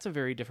 that's a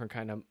very different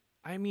kind of,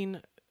 I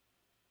mean,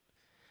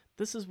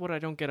 this is what I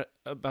don't get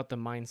about the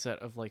mindset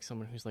of like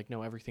someone who's like,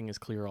 no, everything is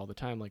clear all the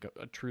time, like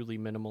a truly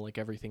minimal, like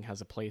everything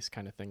has a place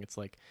kind of thing. It's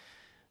like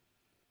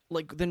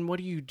then what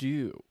do you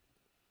do?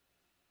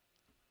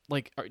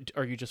 Like,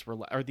 are you just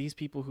are these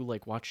people who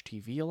like watch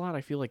TV a lot?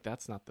 I feel like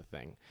that's not the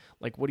thing.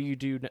 Like, what do you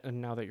do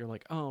now that you're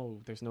like,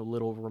 oh, there's no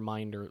little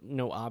reminder,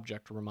 no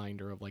object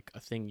reminder of like a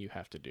thing you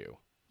have to do?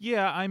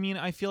 Yeah, I mean,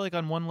 I feel like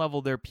on one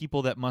level there are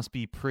people that must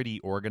be pretty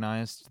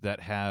organized,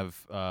 that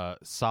have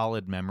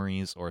solid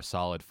memories or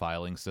solid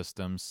filing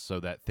systems so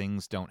that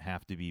things don't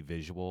have to be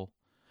visual.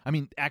 I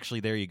mean, actually,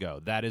 there you go.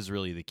 That is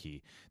really the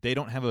key. They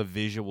don't have a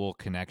visual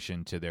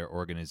connection to their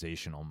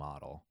organizational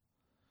model.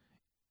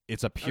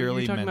 It's a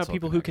purely mental Are you talking about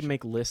people connection. who can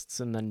make lists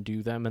and then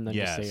do them and then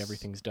just say Yes.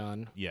 everything's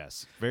done?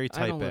 Yes, very I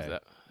type don't live A.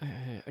 that.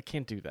 I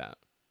can't do that.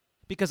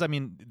 Because, I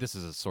mean, this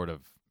is a sort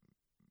of,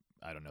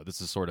 I don't know, this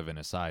is sort of an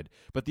aside.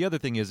 But the other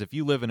thing is, if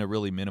you live in a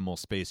really minimal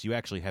space, you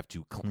actually have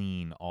to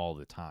clean all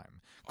the time.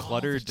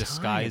 Clutter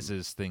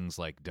disguises things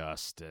like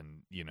dust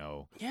and, you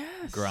know,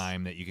 Yes.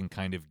 grime that you can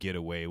kind of get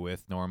away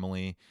with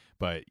normally.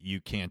 But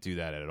you can't do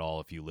that at all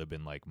if you live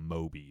in, like,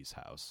 Moby's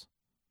house.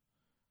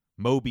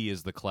 Moby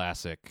is the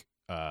classic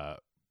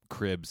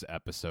Cribs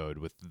episode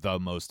with the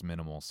most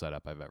minimal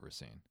setup I've ever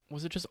seen.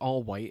 Was it just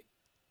all white?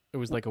 It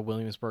was like a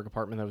Williamsburg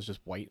apartment that was just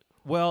white?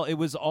 Well, it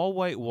was all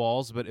white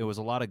walls, but it was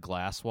a lot of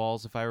glass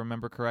walls, if I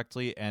remember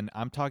correctly. And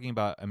I'm talking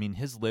about, I mean,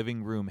 his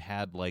living room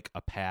had like a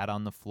pad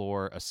on the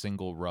floor, a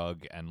single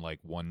rug, and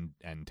like one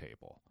end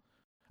table.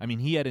 I mean,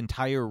 he had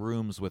entire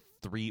rooms with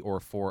 3 or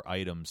 4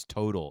 items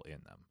total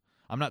in them.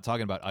 I'm not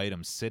talking about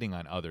items sitting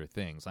on other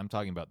things. I'm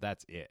talking about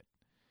that's it,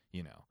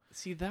 you know.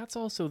 See, that's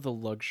also the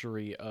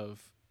luxury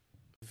of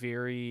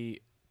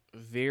very,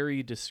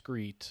 very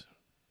discreet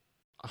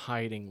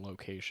hiding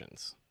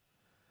locations.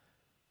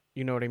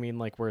 You know what I mean?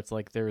 Like, where it's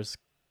like there's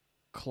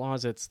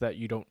closets that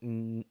you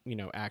don't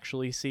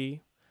actually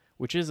see,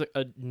 which is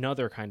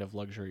another kind of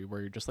luxury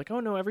where you're just like, oh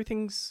no,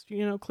 everything's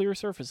clear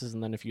surfaces,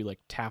 and then if you like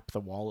tap the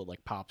wall, it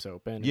like pops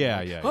open. And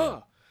Yeah, you're like, yeah.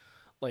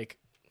 Like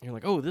you're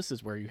like, oh, this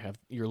is where you have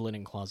your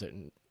linen closet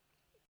and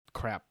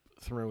crap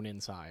thrown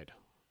inside.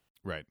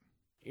 Right.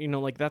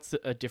 Like that's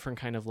a different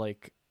kind of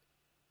like,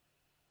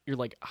 you're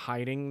like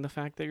hiding the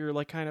fact that you're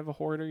like kind of a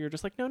hoarder. You're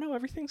just like, no,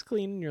 everything's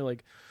clean. And you're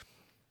like,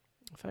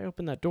 if I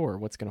open that door,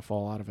 what's going to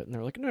fall out of it? And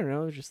they're like,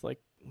 no, just like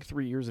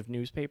 3 years of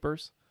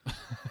newspapers.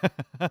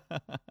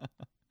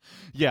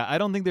 Yeah, I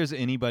don't think there's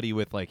anybody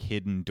with like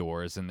hidden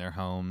doors in their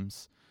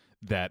homes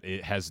that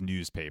it has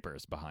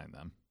newspapers behind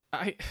them.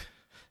 Are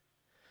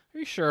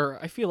you sure?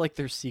 I feel like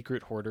there's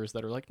secret hoarders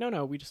that are like,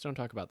 no, we just don't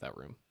talk about that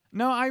room.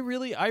 No, I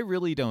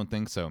really don't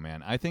think so,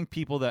 man. I think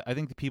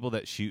the people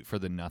that shoot for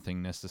the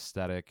nothingness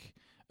aesthetic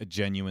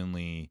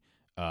genuinely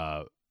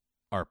are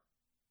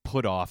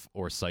put off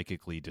or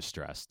psychically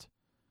distressed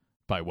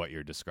by what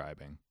you're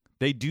describing.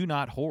 They do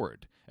not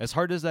hoard, as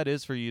hard as that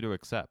is for you to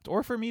accept,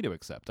 or for me to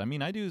accept. I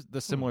mean, I do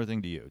the similar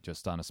thing to you,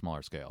 just on a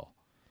smaller scale.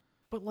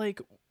 But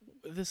like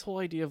this whole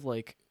idea of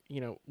like,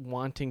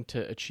 wanting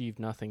to achieve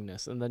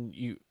nothingness, and then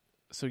you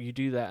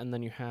do that, and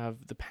then you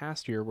have the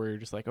past year where you're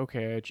just like,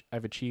 okay,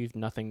 I've achieved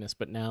nothingness,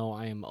 but now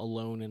I am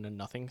alone in a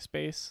nothing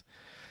space.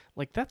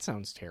 Like, that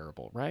sounds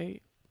terrible,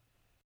 right?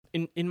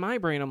 In my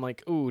brain, I'm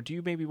like, oh, do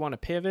you maybe want to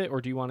pivot, or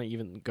do you want to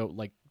even go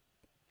like,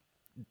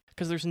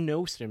 because there's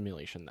no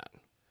stimulation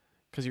then,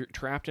 because you're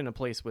trapped in a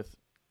place with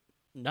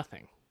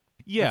nothing.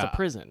 Yeah, it's a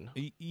prison.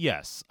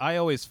 Yes, I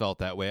always felt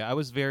that way. I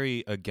was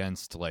very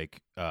against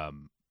like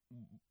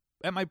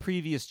at my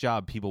previous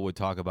job, people would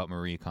talk about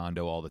Marie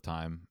Kondo all the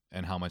time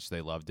and how much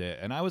they loved it,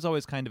 and I was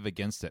always kind of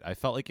against it. I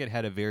felt like it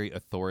had a very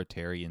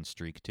authoritarian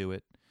streak to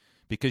it,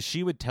 because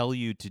she would tell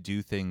you to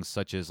do things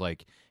such as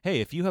like,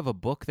 hey, if you have a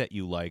book that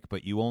you like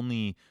but you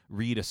only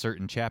read a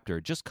certain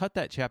chapter, just cut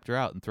that chapter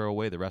out and throw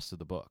away the rest of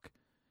the book.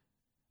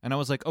 And I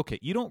was like, okay,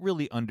 you don't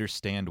really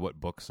understand what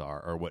books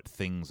are or what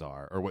things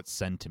are or what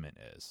sentiment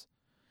is.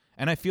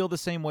 And I feel the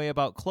same way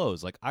about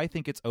clothes. Like, I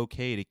think it's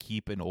okay to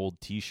keep an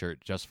old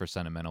T-shirt just for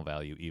sentimental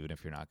value, even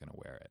if you're not going to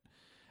wear it.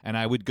 And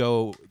I would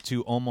go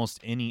to almost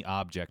any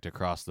object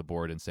across the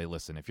board and say,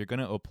 listen, if you're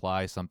going to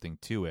apply something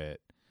to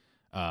it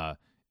that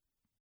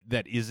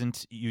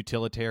isn't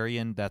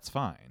utilitarian, that's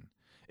fine.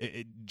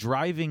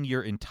 Driving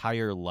your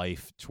entire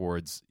life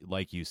towards,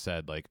 like you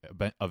said, like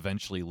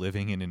eventually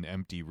living in an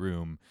empty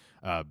room,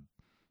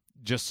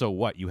 just so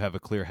what? You have a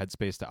clear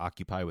headspace to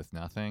occupy with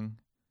nothing?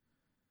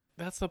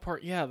 That's the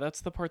part. Yeah,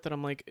 that's the part that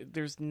I'm like,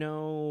 there's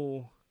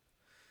nothing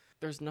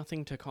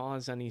to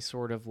cause any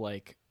sort of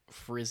like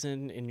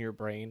frisson in your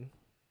brain.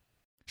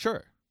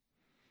 Sure.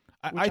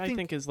 I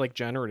think is like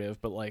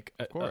generative, but like,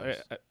 of course.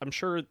 I'm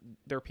sure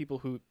there are people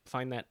who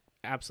find that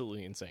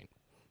absolutely insane.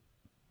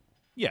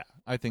 Yeah,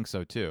 I think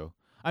so too.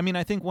 I mean,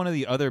 I think one of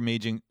the other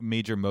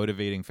major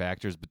motivating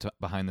factors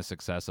behind the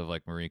success of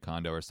like Marie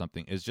Kondo or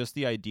something is just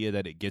the idea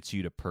that it gets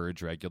you to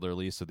purge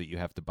regularly so that you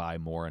have to buy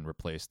more and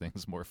replace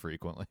things more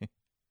frequently.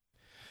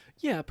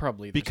 Yeah,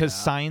 probably. Because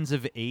signs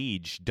of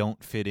age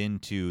don't fit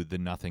into the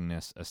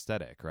nothingness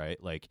aesthetic,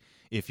 right? Like,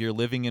 if you're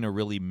living in a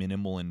really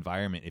minimal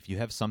environment, if you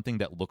have something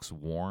that looks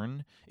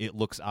worn, it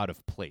looks out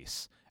of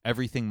place.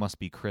 Everything must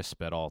be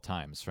crisp at all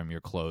times, from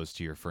your clothes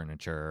to your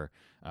furniture,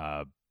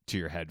 to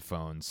your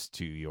headphones,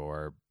 to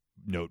your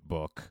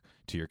notebook,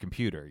 to your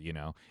computer.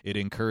 It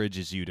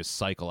encourages you to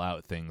cycle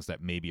out things that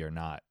maybe are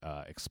not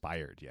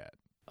expired yet.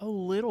 A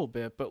little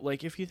bit, but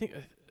like if you think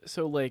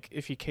so, like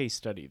if you case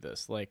study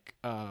this, like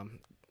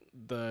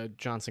the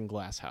Johnson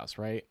Glass House,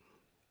 right?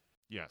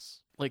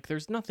 Yes. Like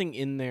there's nothing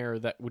in there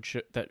that would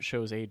that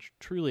shows age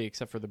truly,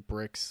 except for the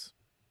bricks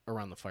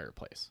around the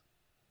fireplace.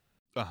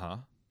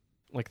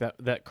 Like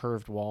that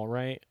curved wall,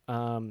 right?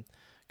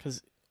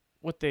 Because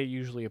what they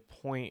usually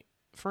appoint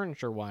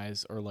furniture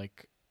wise are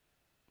like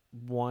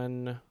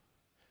one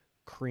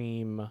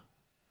cream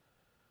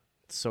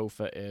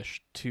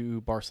sofa-ish,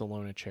 2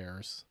 Barcelona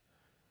chairs,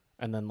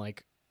 and then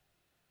like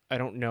I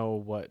don't know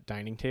what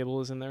dining table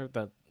is in there.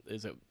 That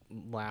is a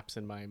lapse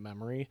in my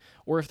memory,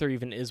 or if there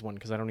even is one,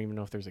 because I don't even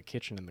know if there's a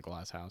kitchen in the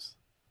Glass House.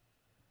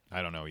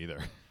 I don't know either.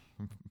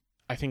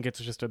 I think it's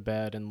just a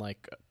bed and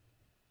like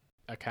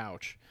a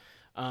couch.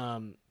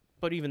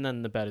 But even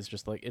then, the bed is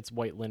just like, it's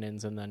white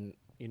linens, and then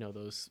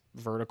those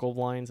vertical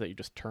blinds that you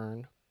just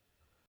turn.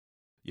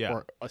 Yeah.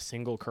 Or a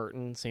single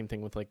curtain. Same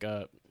thing with like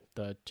the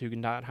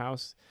Tugendhat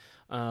house.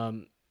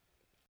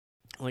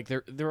 Like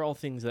they're all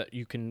things that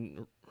you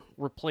can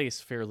replace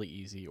fairly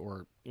easy,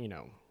 or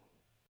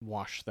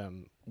wash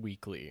them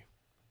weekly.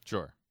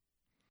 Sure.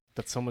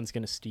 That someone's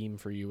going to steam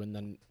for you, and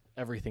then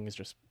everything is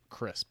just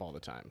crisp all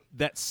the time.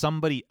 That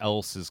somebody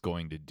else is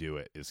going to do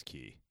it is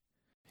key.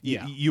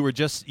 Yeah. You were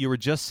just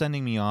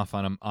sending me off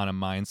on a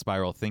mind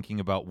spiral, thinking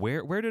about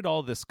where did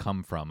all this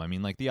come from? I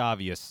mean, like the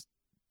obvious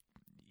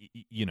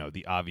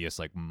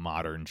like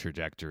modern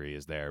trajectory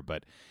is there,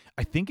 but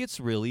I think it's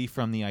really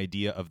from the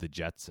idea of the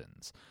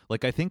Jetsons.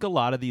 Like, I think a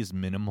lot of these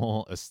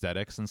minimal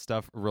aesthetics and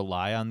stuff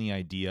rely on the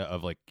idea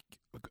of like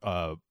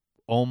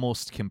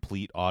almost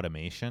complete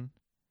automation.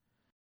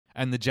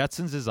 And the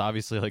Jetsons is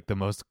obviously like the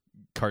most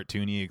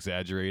cartoony,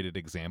 exaggerated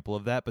example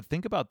of that. But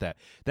think about that.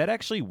 That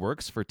actually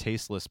works for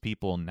tasteless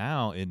people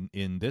now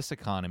in this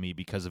economy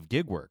because of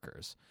gig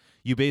workers.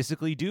 You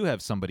basically do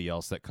have somebody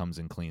else that comes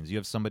and cleans. You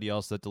have somebody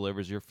else that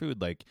delivers your food.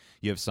 Like,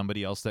 you have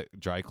somebody else that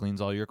dry cleans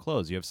all your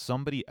clothes. You have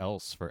somebody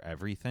else for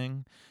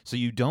everything. So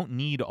you don't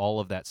need all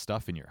of that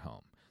stuff in your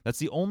home. That's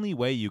the only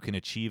way you can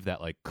achieve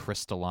that like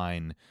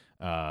crystalline,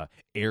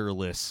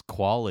 airless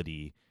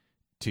quality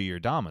to your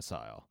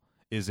domicile,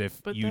 is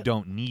if you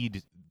don't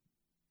need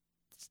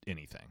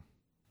anything.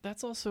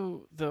 That's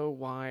also, though,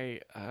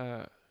 why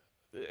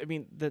I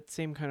mean, that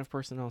same kind of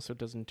person also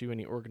doesn't do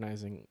any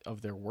organizing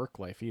of their work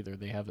life either.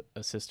 They have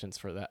assistants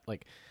for that.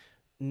 Like,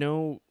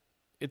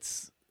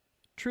 it's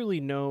truly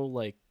no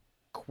like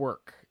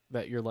quirk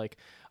that you're like,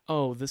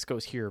 oh, this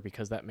goes here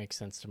because that makes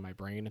sense to my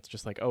brain. It's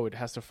just like, oh, it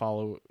has to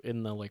follow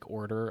in the like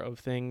order of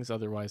things.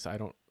 Otherwise, I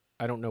don't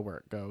know where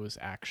it goes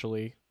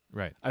actually.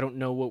 Right. I don't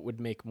know what would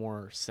make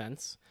more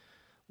sense.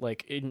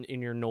 Like in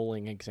your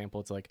Knowling example,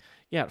 it's like,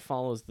 yeah, it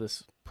follows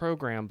this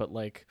program, but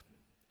like,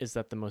 is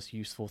that the most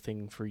useful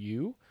thing for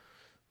you?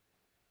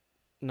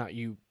 Not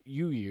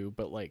you,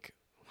 but like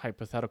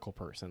hypothetical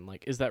person.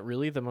 Like, is that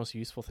really the most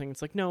useful thing?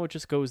 It's like, no, it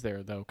just goes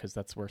there though, because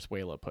that's where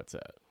Suela puts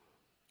it.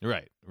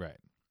 Right.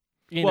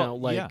 You know,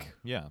 like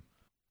yeah.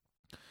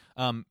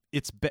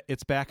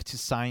 It's back to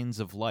signs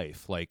of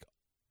life. Like,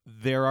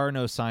 there are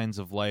no signs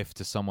of life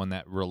to someone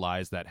that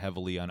relies that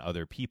heavily on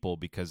other people,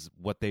 because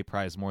what they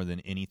prize more than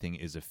anything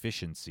is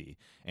efficiency,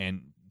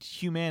 and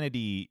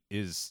humanity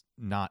is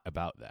not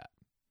about that.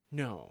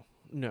 No.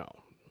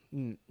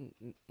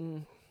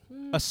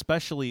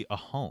 Especially a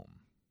home,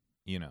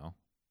 you know.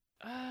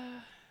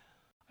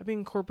 I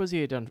mean,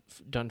 Corbusier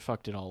done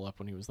fucked it all up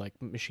when he was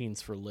like,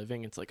 machines for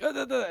living. It's like,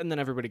 and then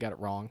everybody got it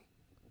wrong.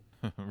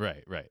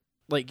 Right.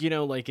 Like, you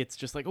know, like it's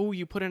just like, oh,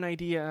 you put an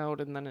idea out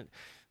and then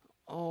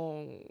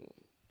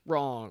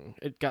wrong.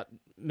 It got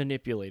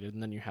manipulated,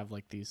 and then you have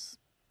like these,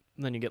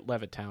 and then you get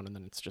Levittown, and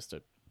then it's just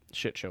a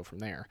shit show from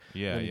there.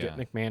 Yeah, and then you get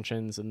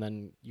McMansions, and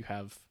then you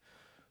have,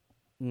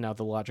 now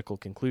the logical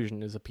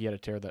conclusion is a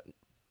pied-à-terre that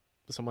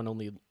someone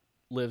only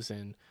lives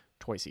in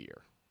twice a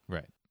year.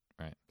 Right.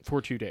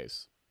 For 2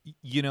 days.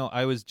 You know,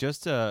 I was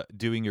just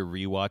doing a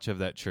rewatch of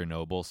that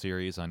Chernobyl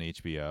series on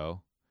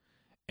HBO,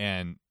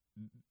 and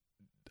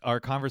our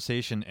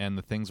conversation and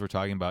the things we're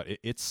talking about,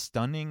 it's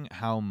stunning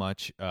how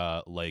much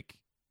like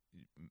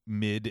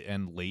mid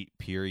and late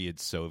period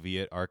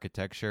Soviet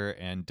architecture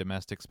and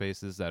domestic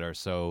spaces that are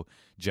so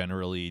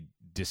generally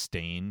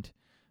disdained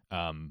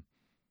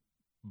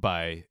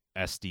by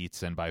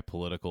aesthetes and by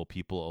political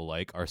people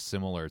alike are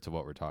similar to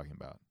what we're talking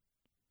about.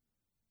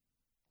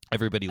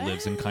 Everybody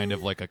lives in kind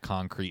of like a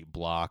concrete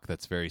block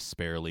that's very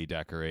sparely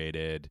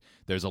decorated.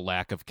 There's a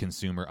lack of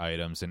consumer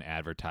items and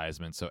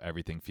advertisements, so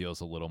everything feels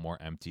a little more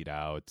emptied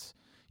out.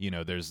 You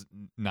know, there's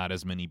not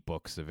as many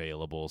books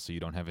available, so you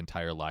don't have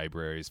entire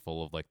libraries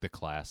full of like the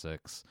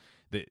classics.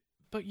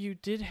 But you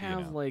did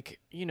have like,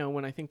 you know,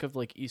 when I think of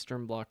like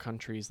Eastern Bloc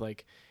countries,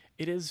 like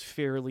it is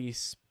fairly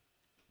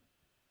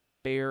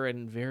spare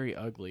and very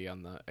ugly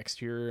on the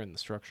exterior and the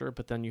structure,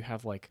 but then you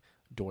have like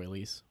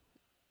doilies.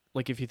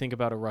 Like, if you think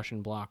about a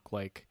Russian bloc,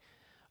 like,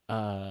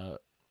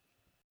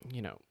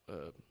 you know,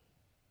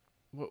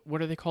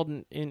 what are they called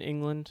in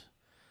England?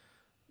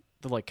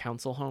 The, like,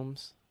 council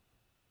homes?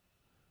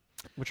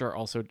 Which are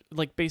also,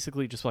 like,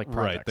 basically just, like,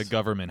 projects. Right, the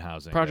government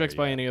housing. Projects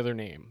by any other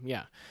name,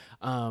 yeah.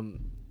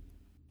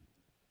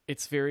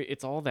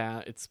 It's all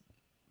that,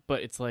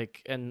 but it's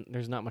like, and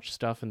there's not much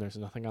stuff, and there's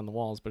nothing on the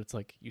walls, but it's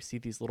like, you see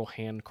these little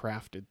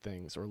handcrafted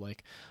things, or,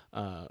 like,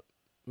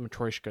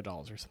 Matryoshka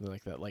dolls or something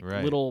like that, like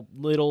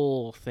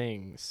little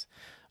things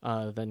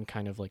then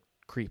kind of like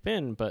creep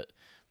in, but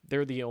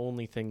they're the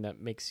only thing that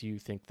makes you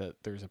think that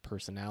there's a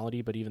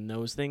personality. But even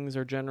those things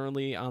are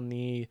generally on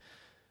the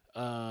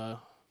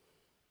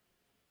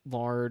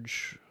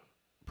large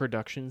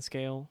production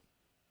scale,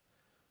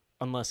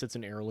 unless it's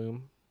an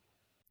heirloom.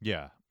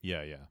 Yeah.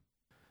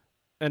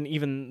 And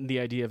even the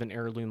idea of an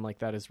heirloom like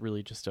that is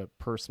really just a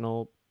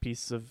personal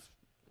piece of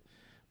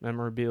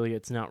memorabilia.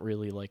 It's not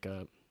really like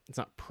it's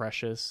not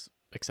precious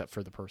except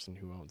for the person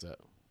who owns it.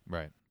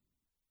 Right.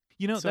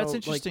 You know, so, that's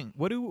interesting.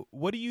 Like,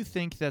 what do you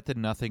think that the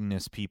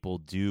nothingness people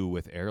do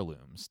with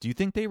heirlooms? Do you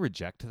think they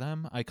reject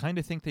them? I kind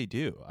of think they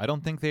do. I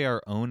don't think they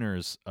are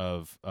owners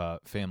of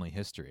family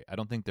history. I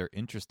don't think they're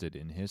interested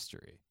in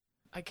history.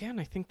 Again,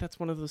 I think that's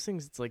one of those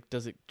things. It's like,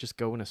 does it just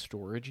go in a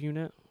storage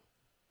unit?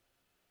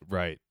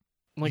 Right.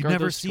 Like, you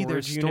never see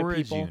their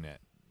storage unit.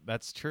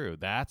 That's true.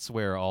 That's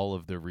where all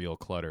of the real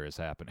clutter is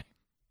happening.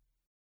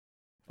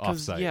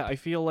 Offsite. Yeah, I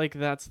feel like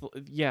it's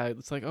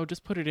like, oh,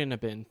 just put it in a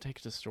bin, take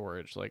it to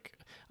storage. Like,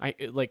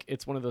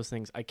 it's one of those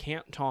things. I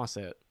can't toss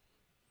it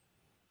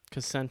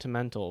because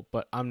sentimental,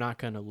 but I'm not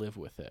going to live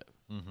with it.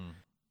 Mm-hmm.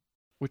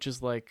 Which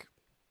is like,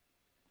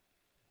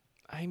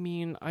 I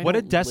mean, what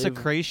a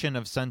desecration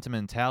of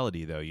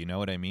sentimentality, though. You know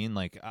what I mean?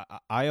 Like,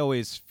 I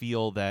always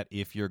feel that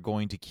if you're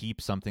going to keep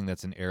something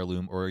that's an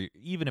heirloom, or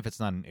even if it's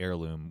not an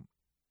heirloom,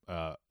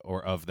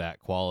 or of that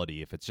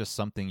quality, if it's just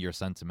something you're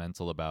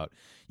sentimental about,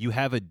 you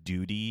have a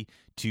duty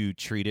to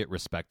treat it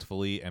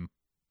respectfully and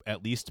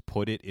at least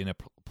put it in a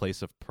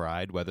place of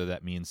pride, whether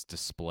that means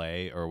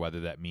display or whether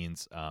that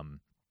means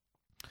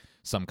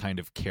some kind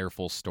of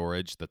careful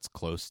storage that's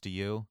close to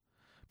you,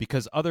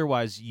 because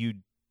otherwise you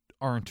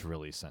aren't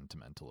really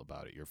sentimental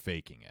about it. You're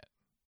faking it.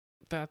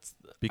 That's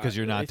because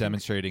you're not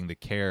demonstrating the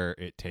care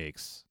it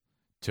takes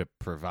to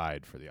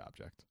provide for the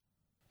object.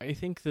 I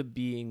think the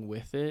being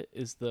with it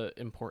is the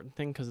important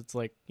thing, because it's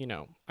like,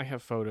 I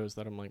have photos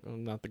that I'm like, oh,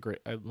 not the great.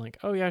 I'm like,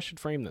 oh yeah, I should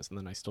frame this, and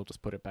then I still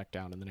just put it back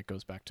down, and then it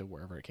goes back to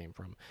wherever it came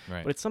from.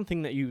 Right. But it's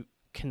something that you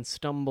can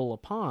stumble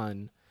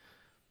upon,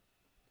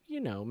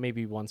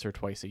 maybe once or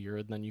twice a year,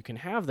 and then you can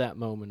have that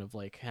moment of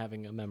like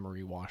having a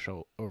memory wash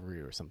over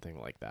you or something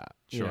like that.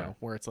 Sure.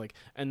 Where it's like,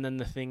 and then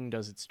the thing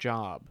does its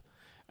job.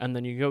 And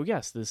then you go,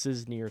 yes, this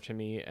is near to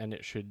me, and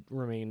it should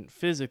remain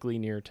physically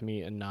near to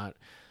me and not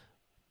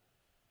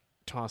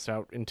tossed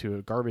out into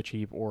a garbage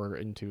heap or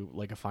into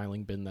like a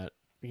filing bin that,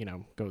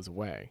 goes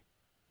away.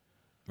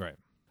 Right.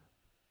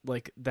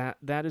 Like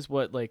that is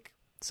what like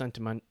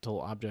sentimental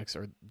objects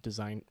are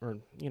designed or,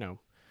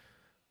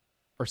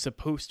 are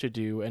supposed to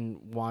do,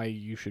 and why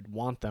you should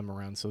want them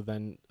around. So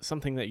then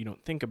something that you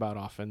don't think about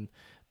often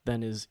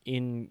then is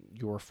in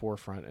your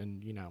forefront,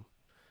 and,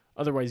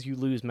 otherwise you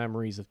lose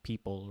memories of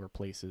people or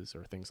places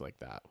or things like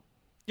that.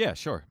 Yeah,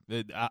 sure.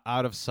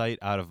 Out of sight,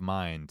 out of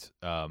mind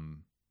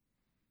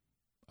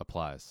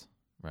applies,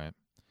 right?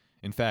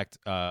 In fact,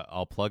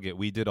 I'll plug it.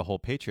 We did a whole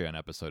Patreon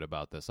episode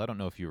about this. I don't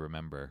know if you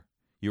remember.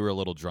 You were a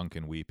little drunk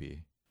and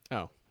weepy.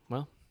 Oh,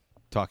 well.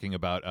 Talking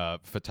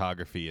about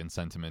photography and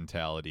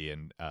sentimentality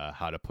and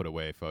how to put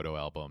away photo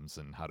albums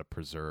and how to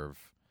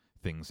preserve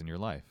things in your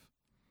life.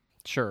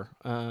 Sure.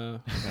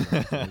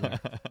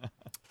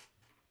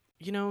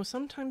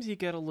 Sometimes you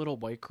get a little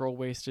white girl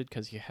wasted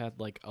because you had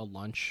like a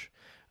lunch,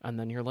 and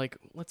then you're like,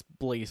 let's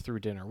blaze through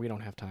dinner. We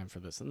don't have time for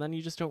this. And then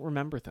you just don't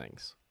remember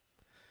things.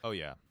 Oh,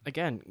 yeah.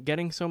 Again,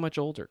 getting so much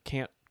older,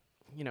 can't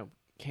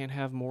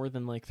have more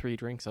than like 3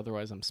 drinks.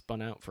 Otherwise, I'm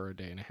spun out for a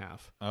day and a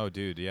half. Oh,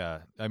 dude, yeah.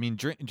 I mean,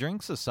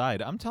 drinks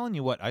aside, I'm telling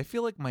you what, I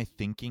feel like my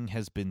thinking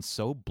has been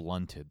so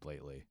blunted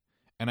lately,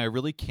 and I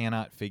really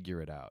cannot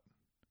figure it out.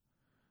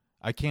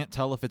 I can't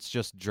tell if it's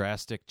just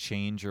drastic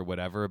change or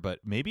whatever, but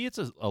maybe it's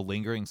a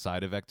lingering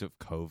side effect of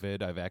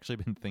COVID. I've actually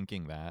been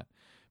thinking that,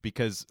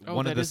 because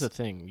that is a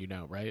thing,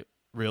 right?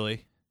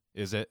 Really?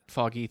 Is it?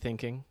 Foggy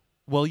thinking?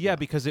 Well, yeah,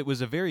 because it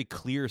was a very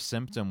clear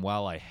symptom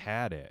while I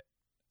had it.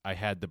 I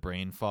had the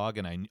brain fog,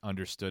 and I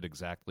understood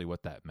exactly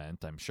what that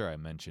meant. I'm sure I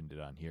mentioned it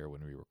on here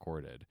when we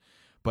recorded.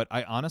 But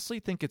I honestly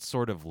think it's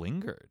sort of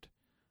lingered.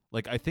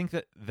 Like, I think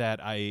that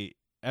I,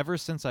 ever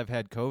since I've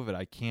had COVID,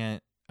 I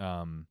can't,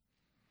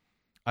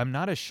 I'm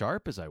not as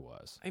sharp as I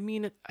was. I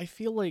mean, I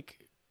feel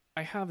like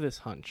I have this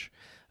hunch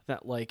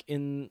that like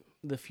in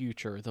the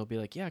future they'll be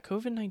like, yeah,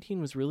 COVID-19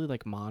 was really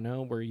like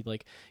mono, where you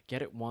like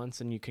get it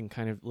once and you can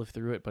kind of live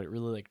through it, but it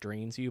really like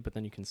drains you, but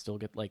then you can still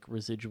get like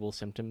residual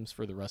symptoms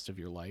for the rest of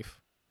your life.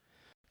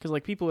 Because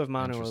like people who have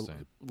mono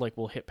like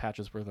will hit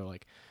patches where they're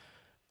like,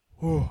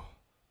 oh,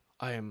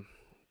 I am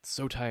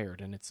so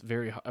tired, and it's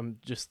I'm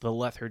just, the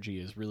lethargy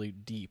is really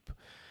deep.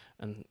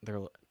 And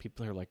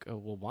people are like, oh,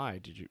 well, why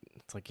did you?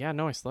 It's like, yeah,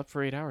 no, I slept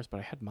for 8 hours, but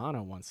I had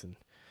mono once, and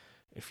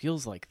it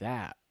feels like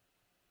that.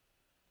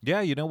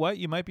 Yeah, you know what?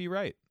 You might be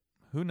right.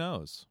 Who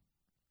knows?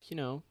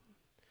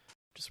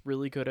 Just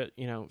really good at,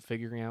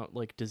 figuring out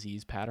like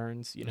disease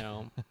patterns,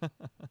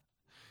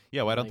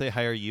 Yeah, why don't they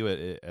hire you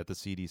at the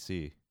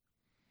CDC?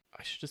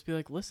 I should just be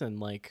like, listen,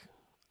 like,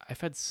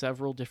 I've had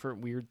several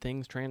different weird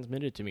things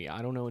transmitted to me.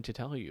 I don't know what to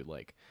tell you.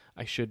 Like,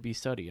 I should be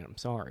studied. I'm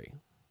sorry.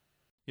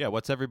 Yeah,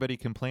 what's everybody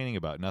complaining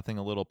about? Nothing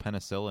a little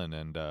penicillin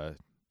and a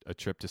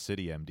trip to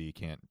City MD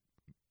can't.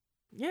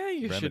 Yeah,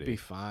 you should be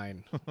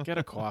fine. Get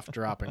a cough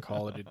drop and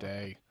call it a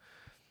day.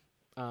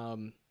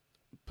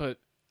 But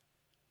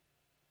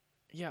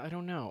yeah, I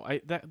don't know.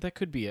 That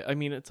could be it. I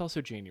mean, it's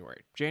also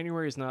January.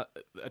 January is not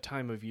a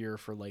time of year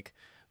for like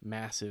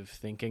massive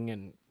thinking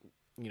and,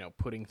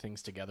 putting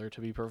things together, to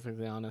be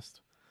perfectly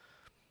honest.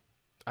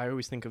 I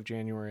always think of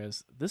January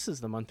as, this is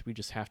the month we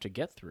just have to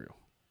get through.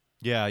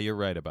 Yeah, you're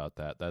right about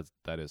that.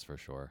 That is for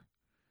sure.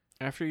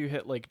 After you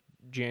hit like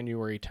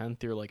January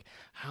 10th, you're like,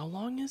 how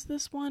long is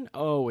this one?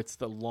 Oh, it's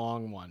the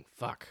long one.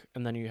 Fuck.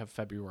 And then you have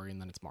February, and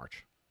then it's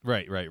March.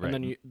 Right.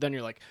 And then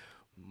you're like,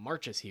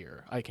 March is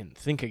here. I can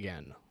think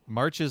again.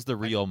 March is the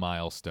real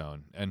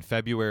milestone, and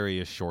February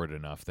is short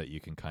enough that you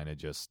can kind of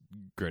just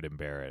grit and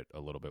bear it a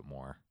little bit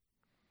more.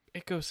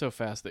 It goes so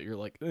fast that you're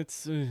like,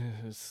 it's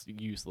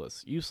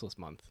useless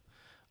month.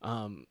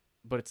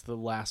 But it's the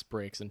last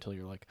breaks until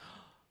you're like,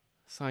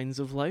 signs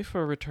of life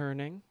are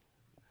returning.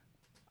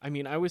 I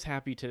mean, I was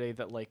happy today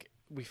that like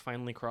we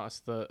finally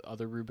crossed the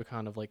other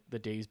Rubicon of like the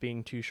days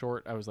being too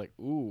short. I was like,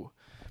 ooh,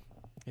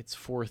 it's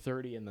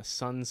 4:30 and the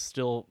sun's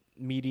still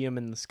medium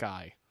in the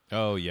sky.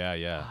 Oh,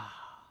 yeah.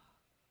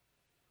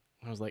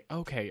 I was like,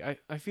 okay,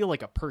 I feel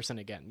like a person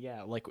again.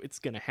 Yeah, like it's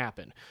going to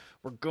happen.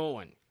 We're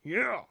going.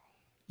 Yeah.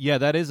 Yeah,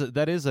 that is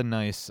a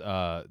nice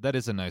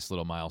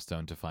little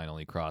milestone to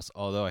finally cross.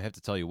 Although I have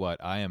to tell you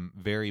what, I am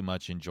very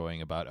much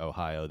enjoying about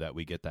Ohio that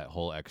we get that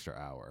whole extra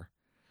hour.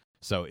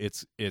 So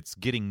it's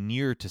getting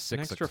near to 6 An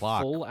extra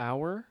o'clock. full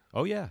hour?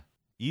 Oh yeah,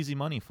 easy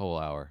money, full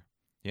hour.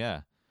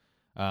 Yeah.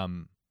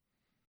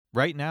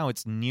 Right now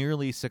it's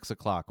nearly 6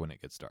 o'clock when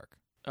it gets dark.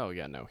 Oh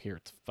yeah, no. Here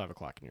it's 5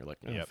 o'clock, and you're like,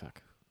 oh Yep.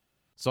 fuck.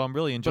 So I'm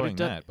really enjoying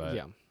that. But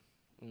yeah.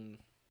 Mm.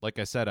 like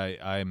I said,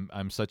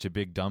 I'm such a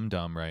big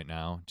dum-dum right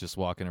now, just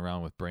walking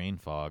around with brain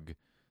fog,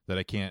 that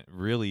I can't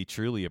really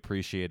truly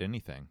appreciate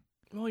anything.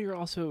 Well, you're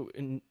also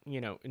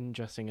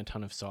ingesting a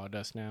ton of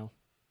sawdust now.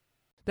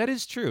 That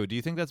is true. Do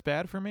you think that's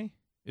bad for me?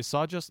 Is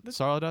sawdust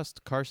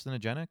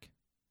carcinogenic?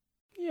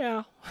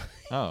 Yeah.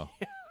 Oh.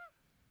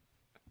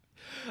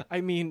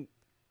 I mean,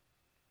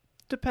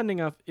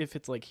 depending on if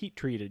it's like heat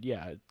treated,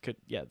 yeah, it could.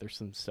 Yeah, there's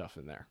some stuff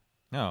in there.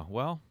 Oh,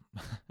 well.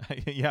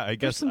 Yeah, I There's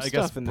guess some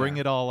stuff in bring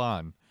there. it all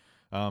on.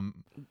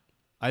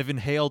 I've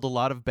inhaled a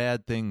lot of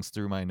bad things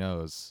through my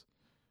nose.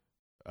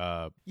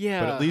 Yeah,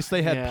 But at least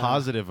they had yeah.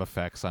 positive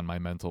effects on my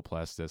mental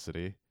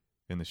plasticity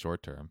in the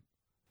short term.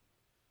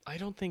 I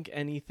don't think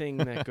anything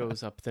that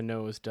goes up the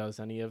nose does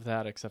any of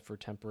that except for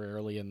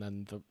temporarily, and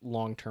then the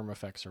long-term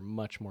effects are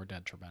much more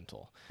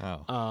detrimental.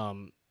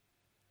 Oh.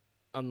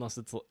 Unless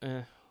it's,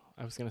 I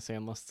was gonna say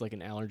unless it's like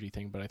an allergy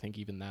thing, but I think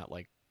even that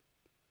like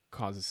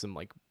causes some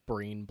like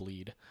brain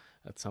bleed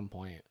at some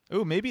point.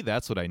 Ooh, maybe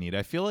that's what I need.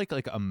 I feel like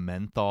a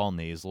menthol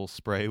nasal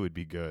spray would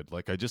be good.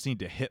 Like I just need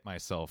to hit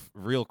myself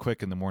real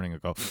quick in the morning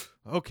and go,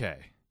 okay,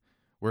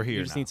 we're here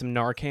You just now. need some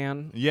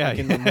Narcan. Yeah, like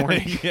in the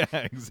morning. Yeah,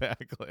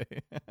 exactly.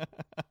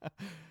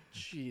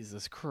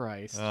 Jesus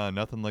Christ.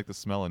 Nothing like the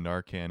smell of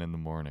Narcan in the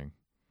morning.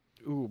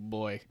 Ooh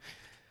boy.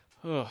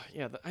 Oh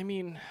yeah. I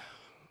mean,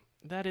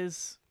 that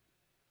is.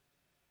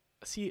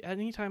 See,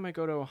 anytime I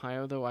go to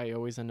Ohio, though, I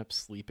always end up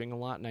sleeping a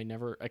lot, and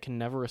I can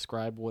never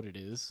ascribe what it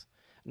is.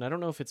 And I don't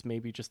know if it's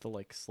maybe just the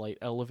like slight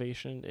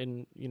elevation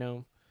in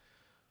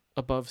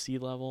above sea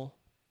level.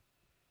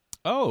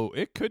 Oh,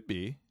 it could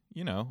be.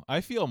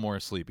 I feel more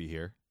sleepy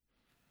here.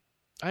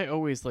 I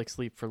always like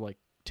sleep for like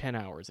 10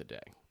 hours a day.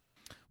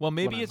 Well, when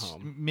maybe I'm it's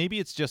home. maybe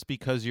it's just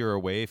because you're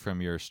away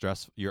from your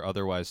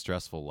otherwise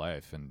stressful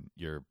life, and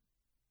your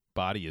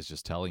body is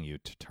just telling you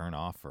to turn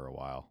off for a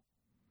while.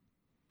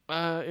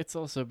 It's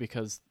also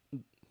because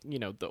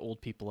the old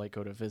people I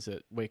go to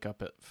visit wake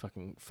up at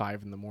fucking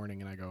 5 a.m,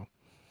 and I go,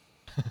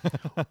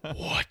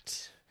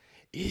 what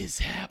is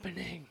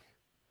happening?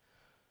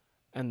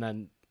 And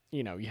then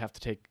you have to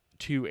take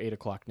 2 8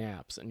 o'clock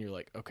naps, and you're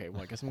like, okay,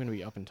 well, I guess I'm gonna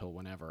be up until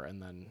whenever, and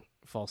then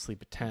fall asleep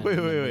at 10. Wait, and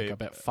then wait, wake wait.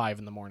 up at 5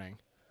 a.m.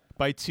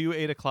 By 2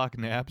 8 o'clock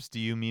naps, do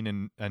you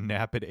mean a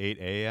nap at 8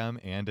 a.m.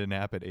 and a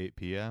nap at 8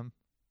 p.m.?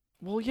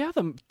 Well, yeah,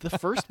 the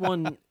first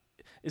one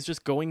is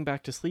just going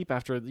back to sleep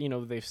after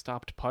they've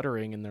stopped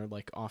puttering and they're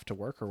like off to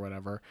work or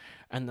whatever,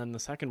 and then the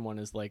second one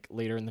is like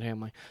later in the day. I'm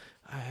like,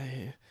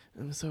 I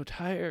am so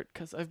tired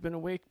because I've been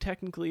awake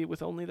technically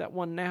with only that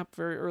one nap.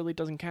 Very early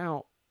doesn't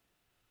count.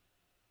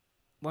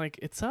 Like,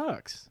 it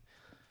sucks.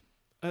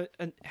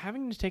 And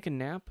having to take a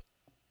nap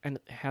and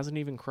it hasn't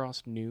even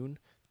crossed noon,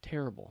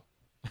 terrible.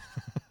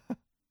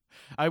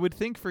 I would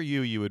think for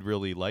you would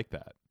really like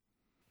that.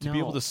 To be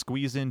able No. to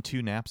squeeze in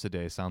 2 naps a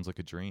day sounds like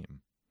a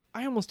dream.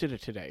 I almost did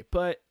it today,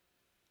 but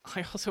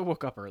I also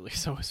woke up early,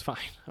 so it was fine.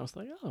 I was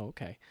like, oh,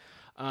 okay.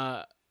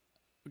 Got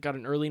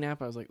an early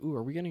nap. I was like, ooh,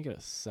 are we going to get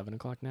a 7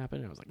 o'clock nap in?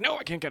 And I was like, no,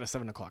 I can't get a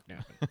 7 o'clock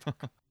nap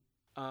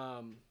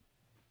in.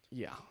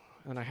 Yeah.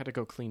 And I had to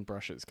go clean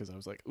brushes because I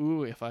was like,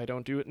 ooh, if I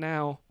don't do it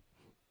now,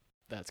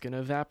 that's going to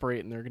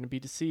evaporate and they're going to be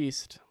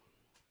deceased.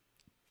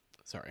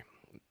 Sorry.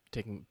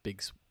 Taking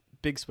big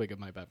swig of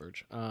my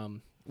beverage.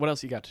 What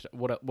else you got?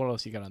 What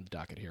else you got on the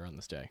docket here on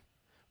this day?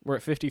 We're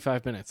at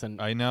 55 minutes,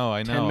 and I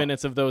know. 10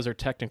 minutes of those are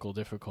technical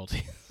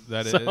difficulties.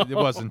 It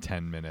wasn't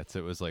 10 minutes.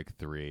 It was like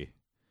 3.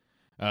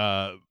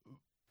 Oh,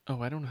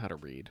 I don't know how to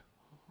read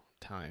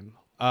time.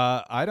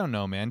 I don't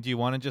know, man. Do you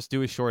want to just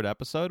do a short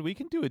episode? We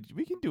can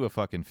do a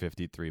fucking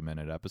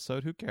 53-minute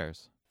episode. Who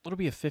cares? It'll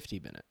be a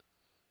 50-minute.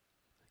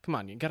 Come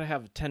on, you got to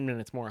have 10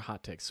 minutes more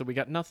hot takes. So we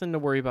got nothing to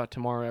worry about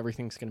tomorrow.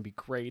 Everything's going to be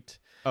great.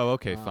 Oh,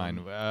 okay,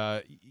 fine.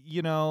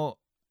 You know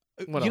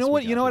What what? else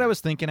we You know got what I here?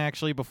 was thinking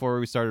actually before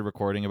we started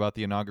recording about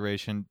the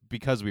inauguration,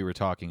 because we were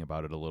talking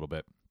about it a little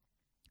bit.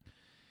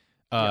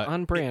 Yeah,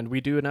 on brand. We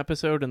do an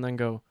episode and then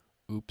go,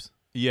 oops.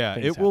 Yeah,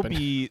 Things it will happen.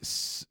 be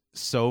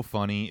so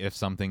funny if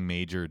something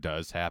major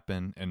does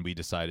happen and we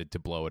decided to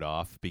blow it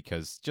off,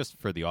 because just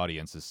for the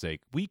audience's sake,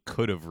 we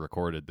could have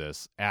recorded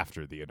this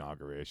after the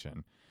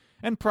inauguration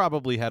and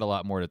probably had a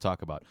lot more to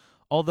talk about.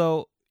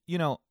 Although,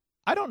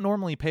 I don't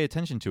normally pay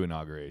attention to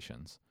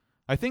inaugurations.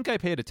 I think I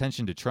paid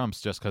attention to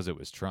Trump's just because it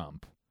was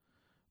Trump.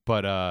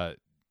 But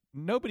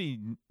nobody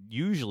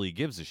usually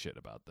gives a shit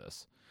about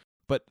this.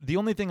 But the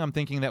only thing I'm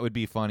thinking that would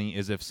be funny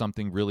is if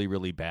something really,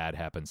 really bad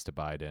happens to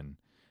Biden.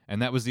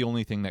 And that was the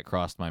only thing that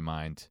crossed my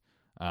mind.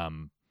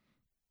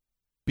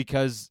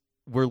 Because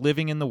we're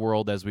living in the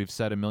world, as we've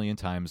said a million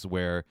times,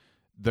 where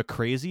the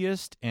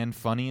craziest and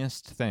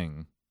funniest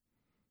thing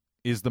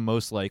is the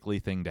most likely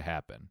thing to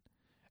happen.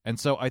 And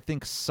so I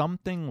think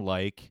something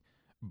like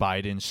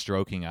Biden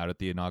stroking out at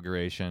the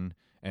inauguration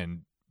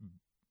and,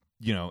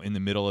 in the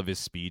middle of his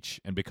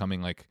speech and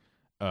becoming like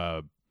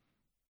a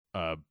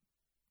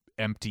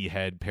empty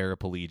head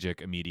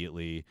paraplegic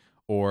immediately,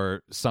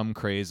 or some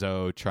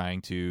crazo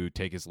trying to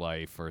take his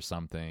life or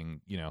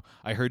something.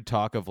 I heard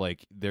talk of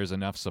like there's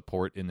enough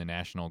support in the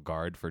National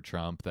Guard for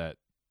Trump that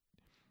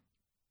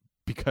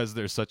because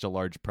there's such a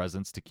large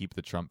presence to keep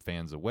the Trump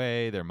fans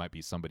away, there might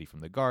be somebody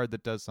from the Guard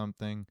that does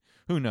something.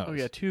 Who knows? Oh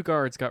yeah, 2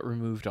 guards got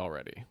removed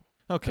already.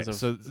 Okay, Because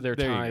so of their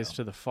there you ties go.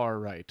 to the far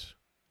right.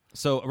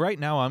 So right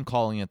now I'm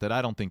calling it that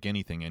I don't think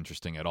anything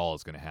interesting at all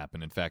is going to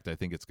happen. In fact, I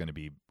think it's going to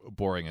be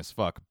boring as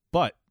fuck.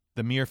 But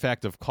the mere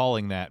fact of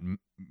calling that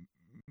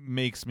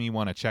makes me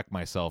want to check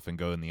myself and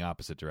go in the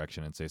opposite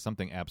direction and say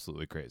something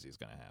absolutely crazy is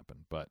going to happen.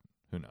 But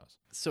who knows?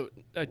 So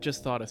I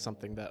just thought of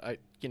something that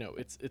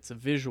it's a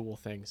visual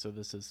thing. So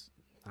this is,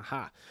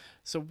 aha.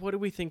 So what do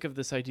we think of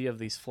this idea of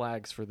these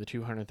flags for the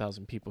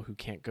 200,000 people who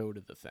can't go to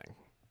the thing?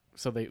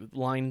 So they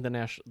lined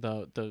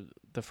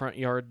the front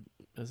yard.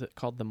 Is it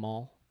called the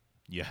mall?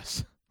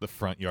 Yes, the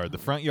front yard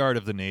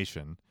of the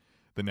nation,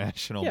 the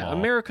National Mall. Yeah,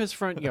 America's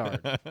front yard.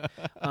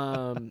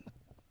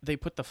 They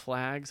put the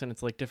flags, and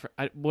it's like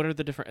different. What are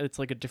the different? It's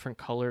like a different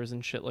colors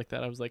and shit like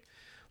that. I was like,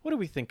 what do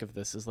we think of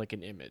this as like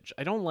an image?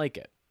 I don't like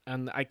it,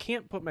 and I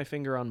can't put my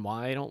finger on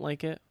why I don't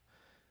like it.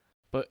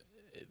 But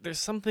there's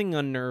something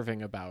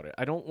unnerving about it.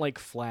 I don't like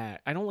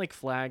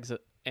flags,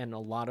 and a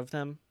lot of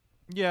them.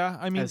 Yeah,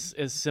 I mean,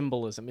 as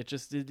symbolism, it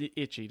just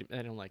itchy.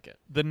 I don't like it.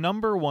 The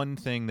number one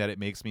thing that it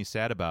makes me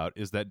sad about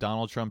is that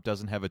Donald Trump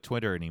doesn't have a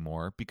Twitter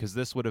anymore, because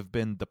this would have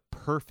been the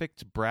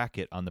perfect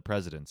bracket on the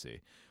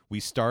presidency.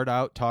 We start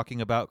out talking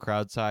about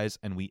crowd size,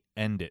 and we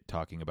end it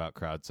talking about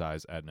crowd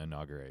size at an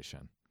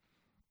inauguration.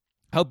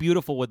 How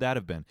beautiful would that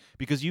have been?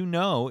 Because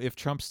if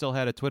Trump still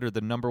had a Twitter,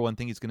 the number one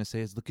thing he's going to say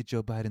is, look at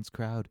Joe Biden's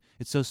crowd.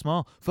 It's so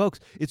small. Folks,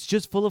 it's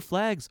just full of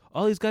flags.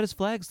 All he's got is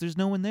flags. There's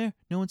no one there.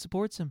 No one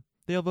supports him.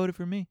 They all voted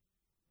for me.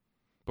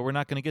 But we're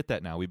not going to get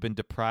that now. We've been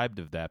deprived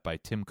of that by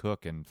Tim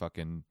Cook and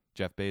fucking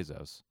Jeff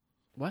Bezos.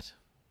 What?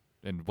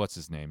 And what's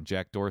his name?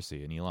 Jack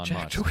Dorsey and Elon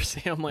Jack Musk.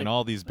 Dorsey. I'm like, and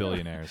all these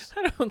billionaires.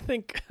 I don't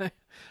think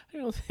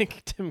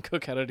Tim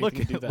Cook had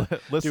anything to do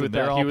that. Listen, with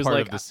they're that. all He was part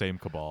like, of the same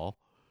cabal.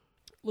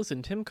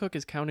 Listen, Tim Cook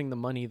is counting the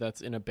money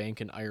that's in a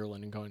bank in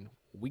Ireland and going,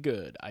 we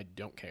good. I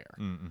don't care.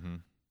 Mm-hmm.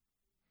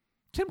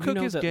 Tim Cook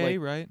is gay,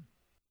 right?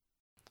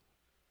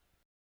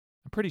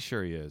 I'm pretty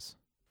sure he is.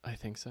 I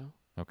think so.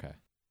 Okay.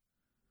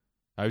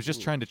 I was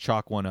just trying to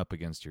chalk one up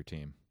against your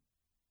team.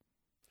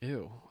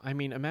 Ew. I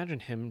mean, imagine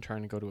him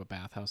trying to go to a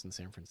bathhouse in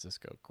San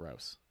Francisco.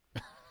 Gross.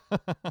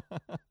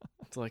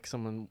 It's like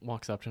someone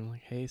walks up to him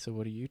like, hey, so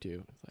what do you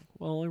do? It's like,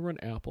 well, I run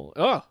Apple.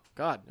 Oh,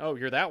 God. Oh,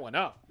 you're that one.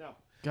 Oh, no.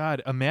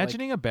 God,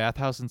 imagining a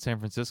bathhouse in San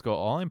Francisco,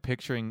 all I'm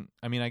picturing,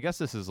 I mean, I guess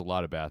this is a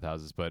lot of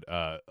bathhouses, but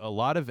a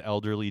lot of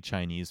elderly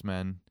Chinese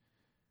men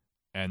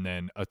and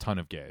then a ton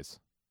of gays.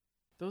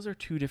 Those are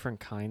 2 different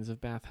kinds of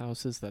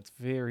bathhouses. That's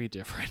very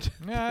different.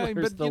 Yeah,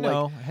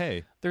 but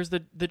hey. There's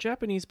the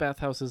Japanese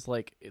bathhouses,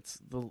 like, it's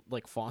the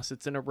like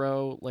faucets in a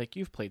row. Like,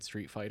 you've played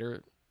Street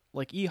Fighter.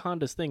 Like,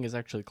 Honda's thing is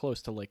actually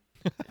close to, like,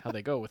 how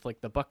they go with,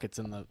 like, the buckets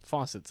and the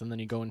faucets, and then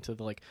you go into,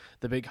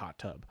 the big hot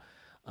tub.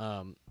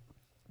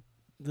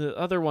 The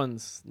other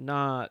ones,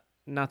 not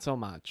so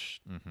much.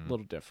 A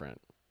little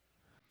different.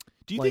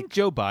 Do you think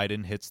Joe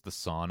Biden hits the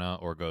sauna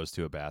or goes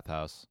to a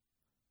bathhouse?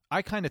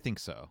 I kind of think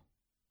so.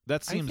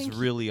 That seems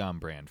really on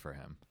brand for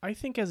him. I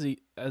think as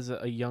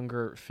a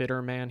younger,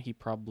 fitter man, he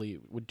probably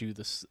would do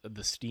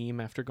the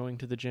steam after going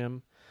to the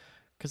gym,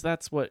 because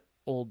that's what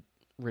old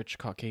rich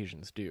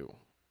Caucasians do.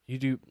 You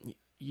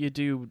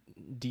do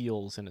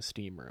deals in a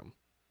steam room.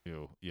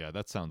 Ew, yeah,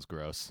 that sounds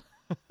gross.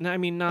 No, I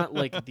mean, not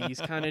like these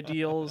kind of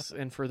deals.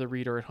 And for the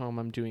reader at home,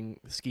 I'm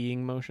doing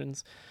skiing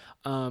motions.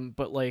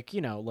 But like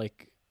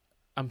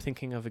I'm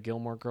thinking of a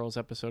Gilmore Girls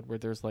episode where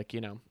there's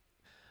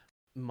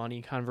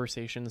money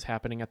conversations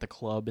happening at the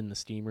club in the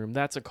steam room.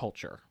 That's a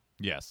culture.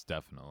 Yes,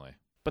 definitely.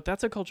 But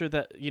that's a culture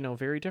that,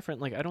 very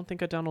different. Like, I don't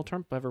think a Donald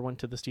Trump ever went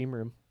to the steam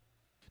room.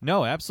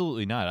 No,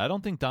 absolutely not. I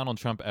don't think Donald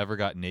Trump ever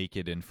got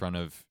naked in front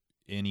of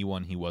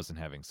anyone he wasn't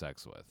having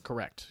sex with.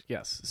 Correct.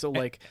 Yes. So,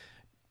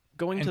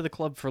 going to the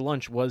club for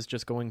lunch was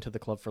just going to the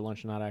club for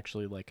lunch, not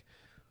actually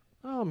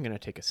I'm going to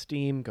take a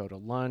steam, go to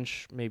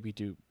lunch, maybe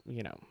do,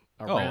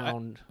 a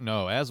round.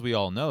 No, as we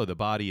all know, the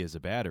body is a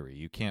battery.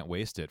 You can't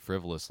waste it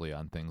frivolously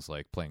on things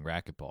like playing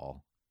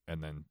racquetball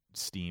and then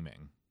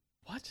steaming.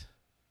 What?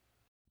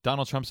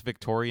 Donald Trump's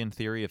Victorian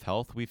theory of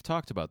health, we've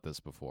talked about this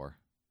before.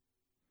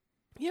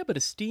 Yeah, but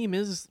a steam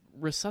is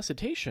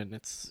resuscitation.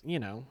 It's,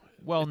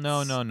 Well,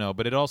 no,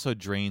 but it also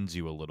drains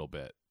you a little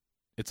bit.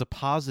 It's a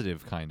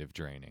positive kind of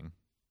draining.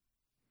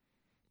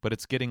 But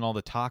it's getting all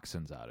the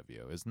toxins out of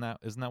you. Isn't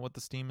that what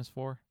the steam is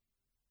for?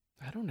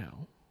 I don't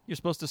know. You're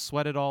supposed to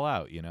sweat it all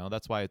out,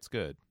 That's why it's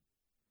good.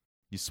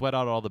 You sweat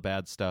out all the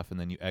bad stuff, and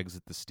then you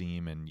exit the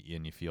steam, and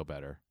you feel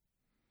better.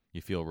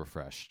 You feel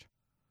refreshed.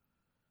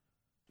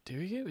 Do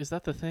you? Is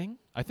that the thing?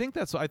 I think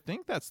that's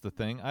the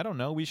thing. I don't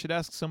know. We should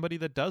ask somebody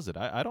that does it.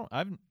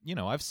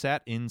 I've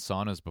sat in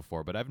saunas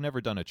before, but I've never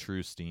done a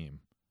true steam.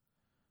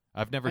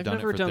 I've never done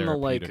it for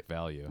therapeutic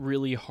value.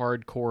 Really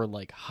hardcore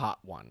like hot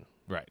one.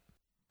 Right.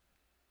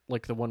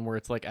 Like the one where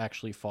it's like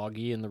actually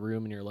foggy in the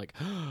room and you're like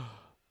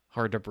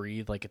hard to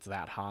breathe, like it's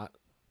that hot.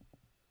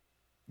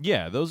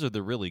 Yeah, those are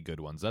the really good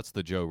ones. That's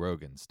the Joe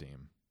Rogan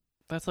steam.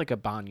 That's like a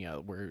banya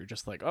where you're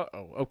just like,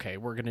 okay,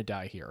 we're going to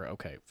die here.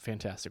 Okay,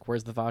 fantastic.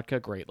 Where's the vodka?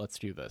 Great, let's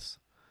do this.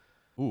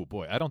 Ooh,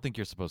 boy, I don't think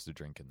you're supposed to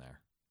drink in there,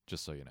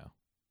 just so you know.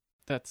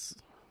 That's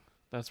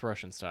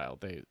Russian style.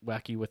 They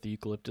whack you with the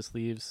eucalyptus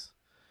leaves,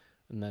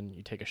 and then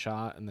you take a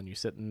shot, and then you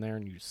sit in there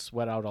and you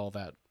sweat out all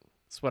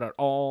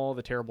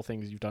the terrible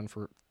things you've done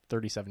for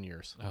 37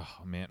 years.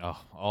 Oh, man.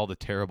 Oh, all the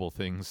terrible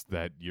things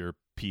that your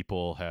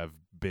people have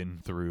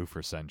been through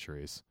for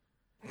centuries.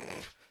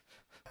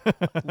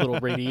 Little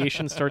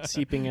radiation starts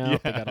seeping out. Yeah.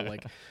 They gotta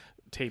like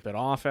tape it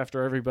off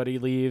after everybody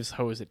leaves,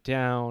 hose it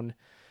down.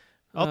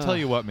 I'll tell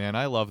you what, man,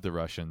 I love the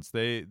Russians.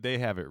 They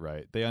have it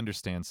right. They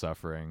understand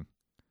suffering,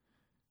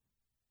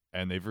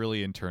 and they've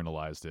really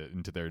internalized it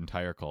into their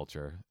entire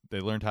culture. They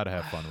learned how to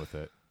have fun with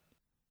it.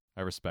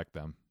 I respect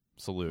them.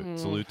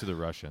 Salute to the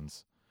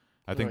Russians.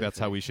 I think that's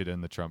how we should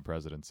end the Trump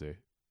presidency.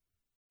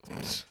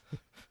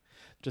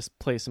 Just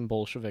play some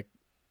Bolshevik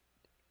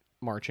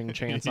marching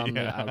chants on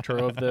the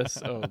outro of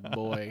this. Oh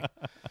boy.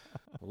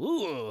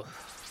 Ooh.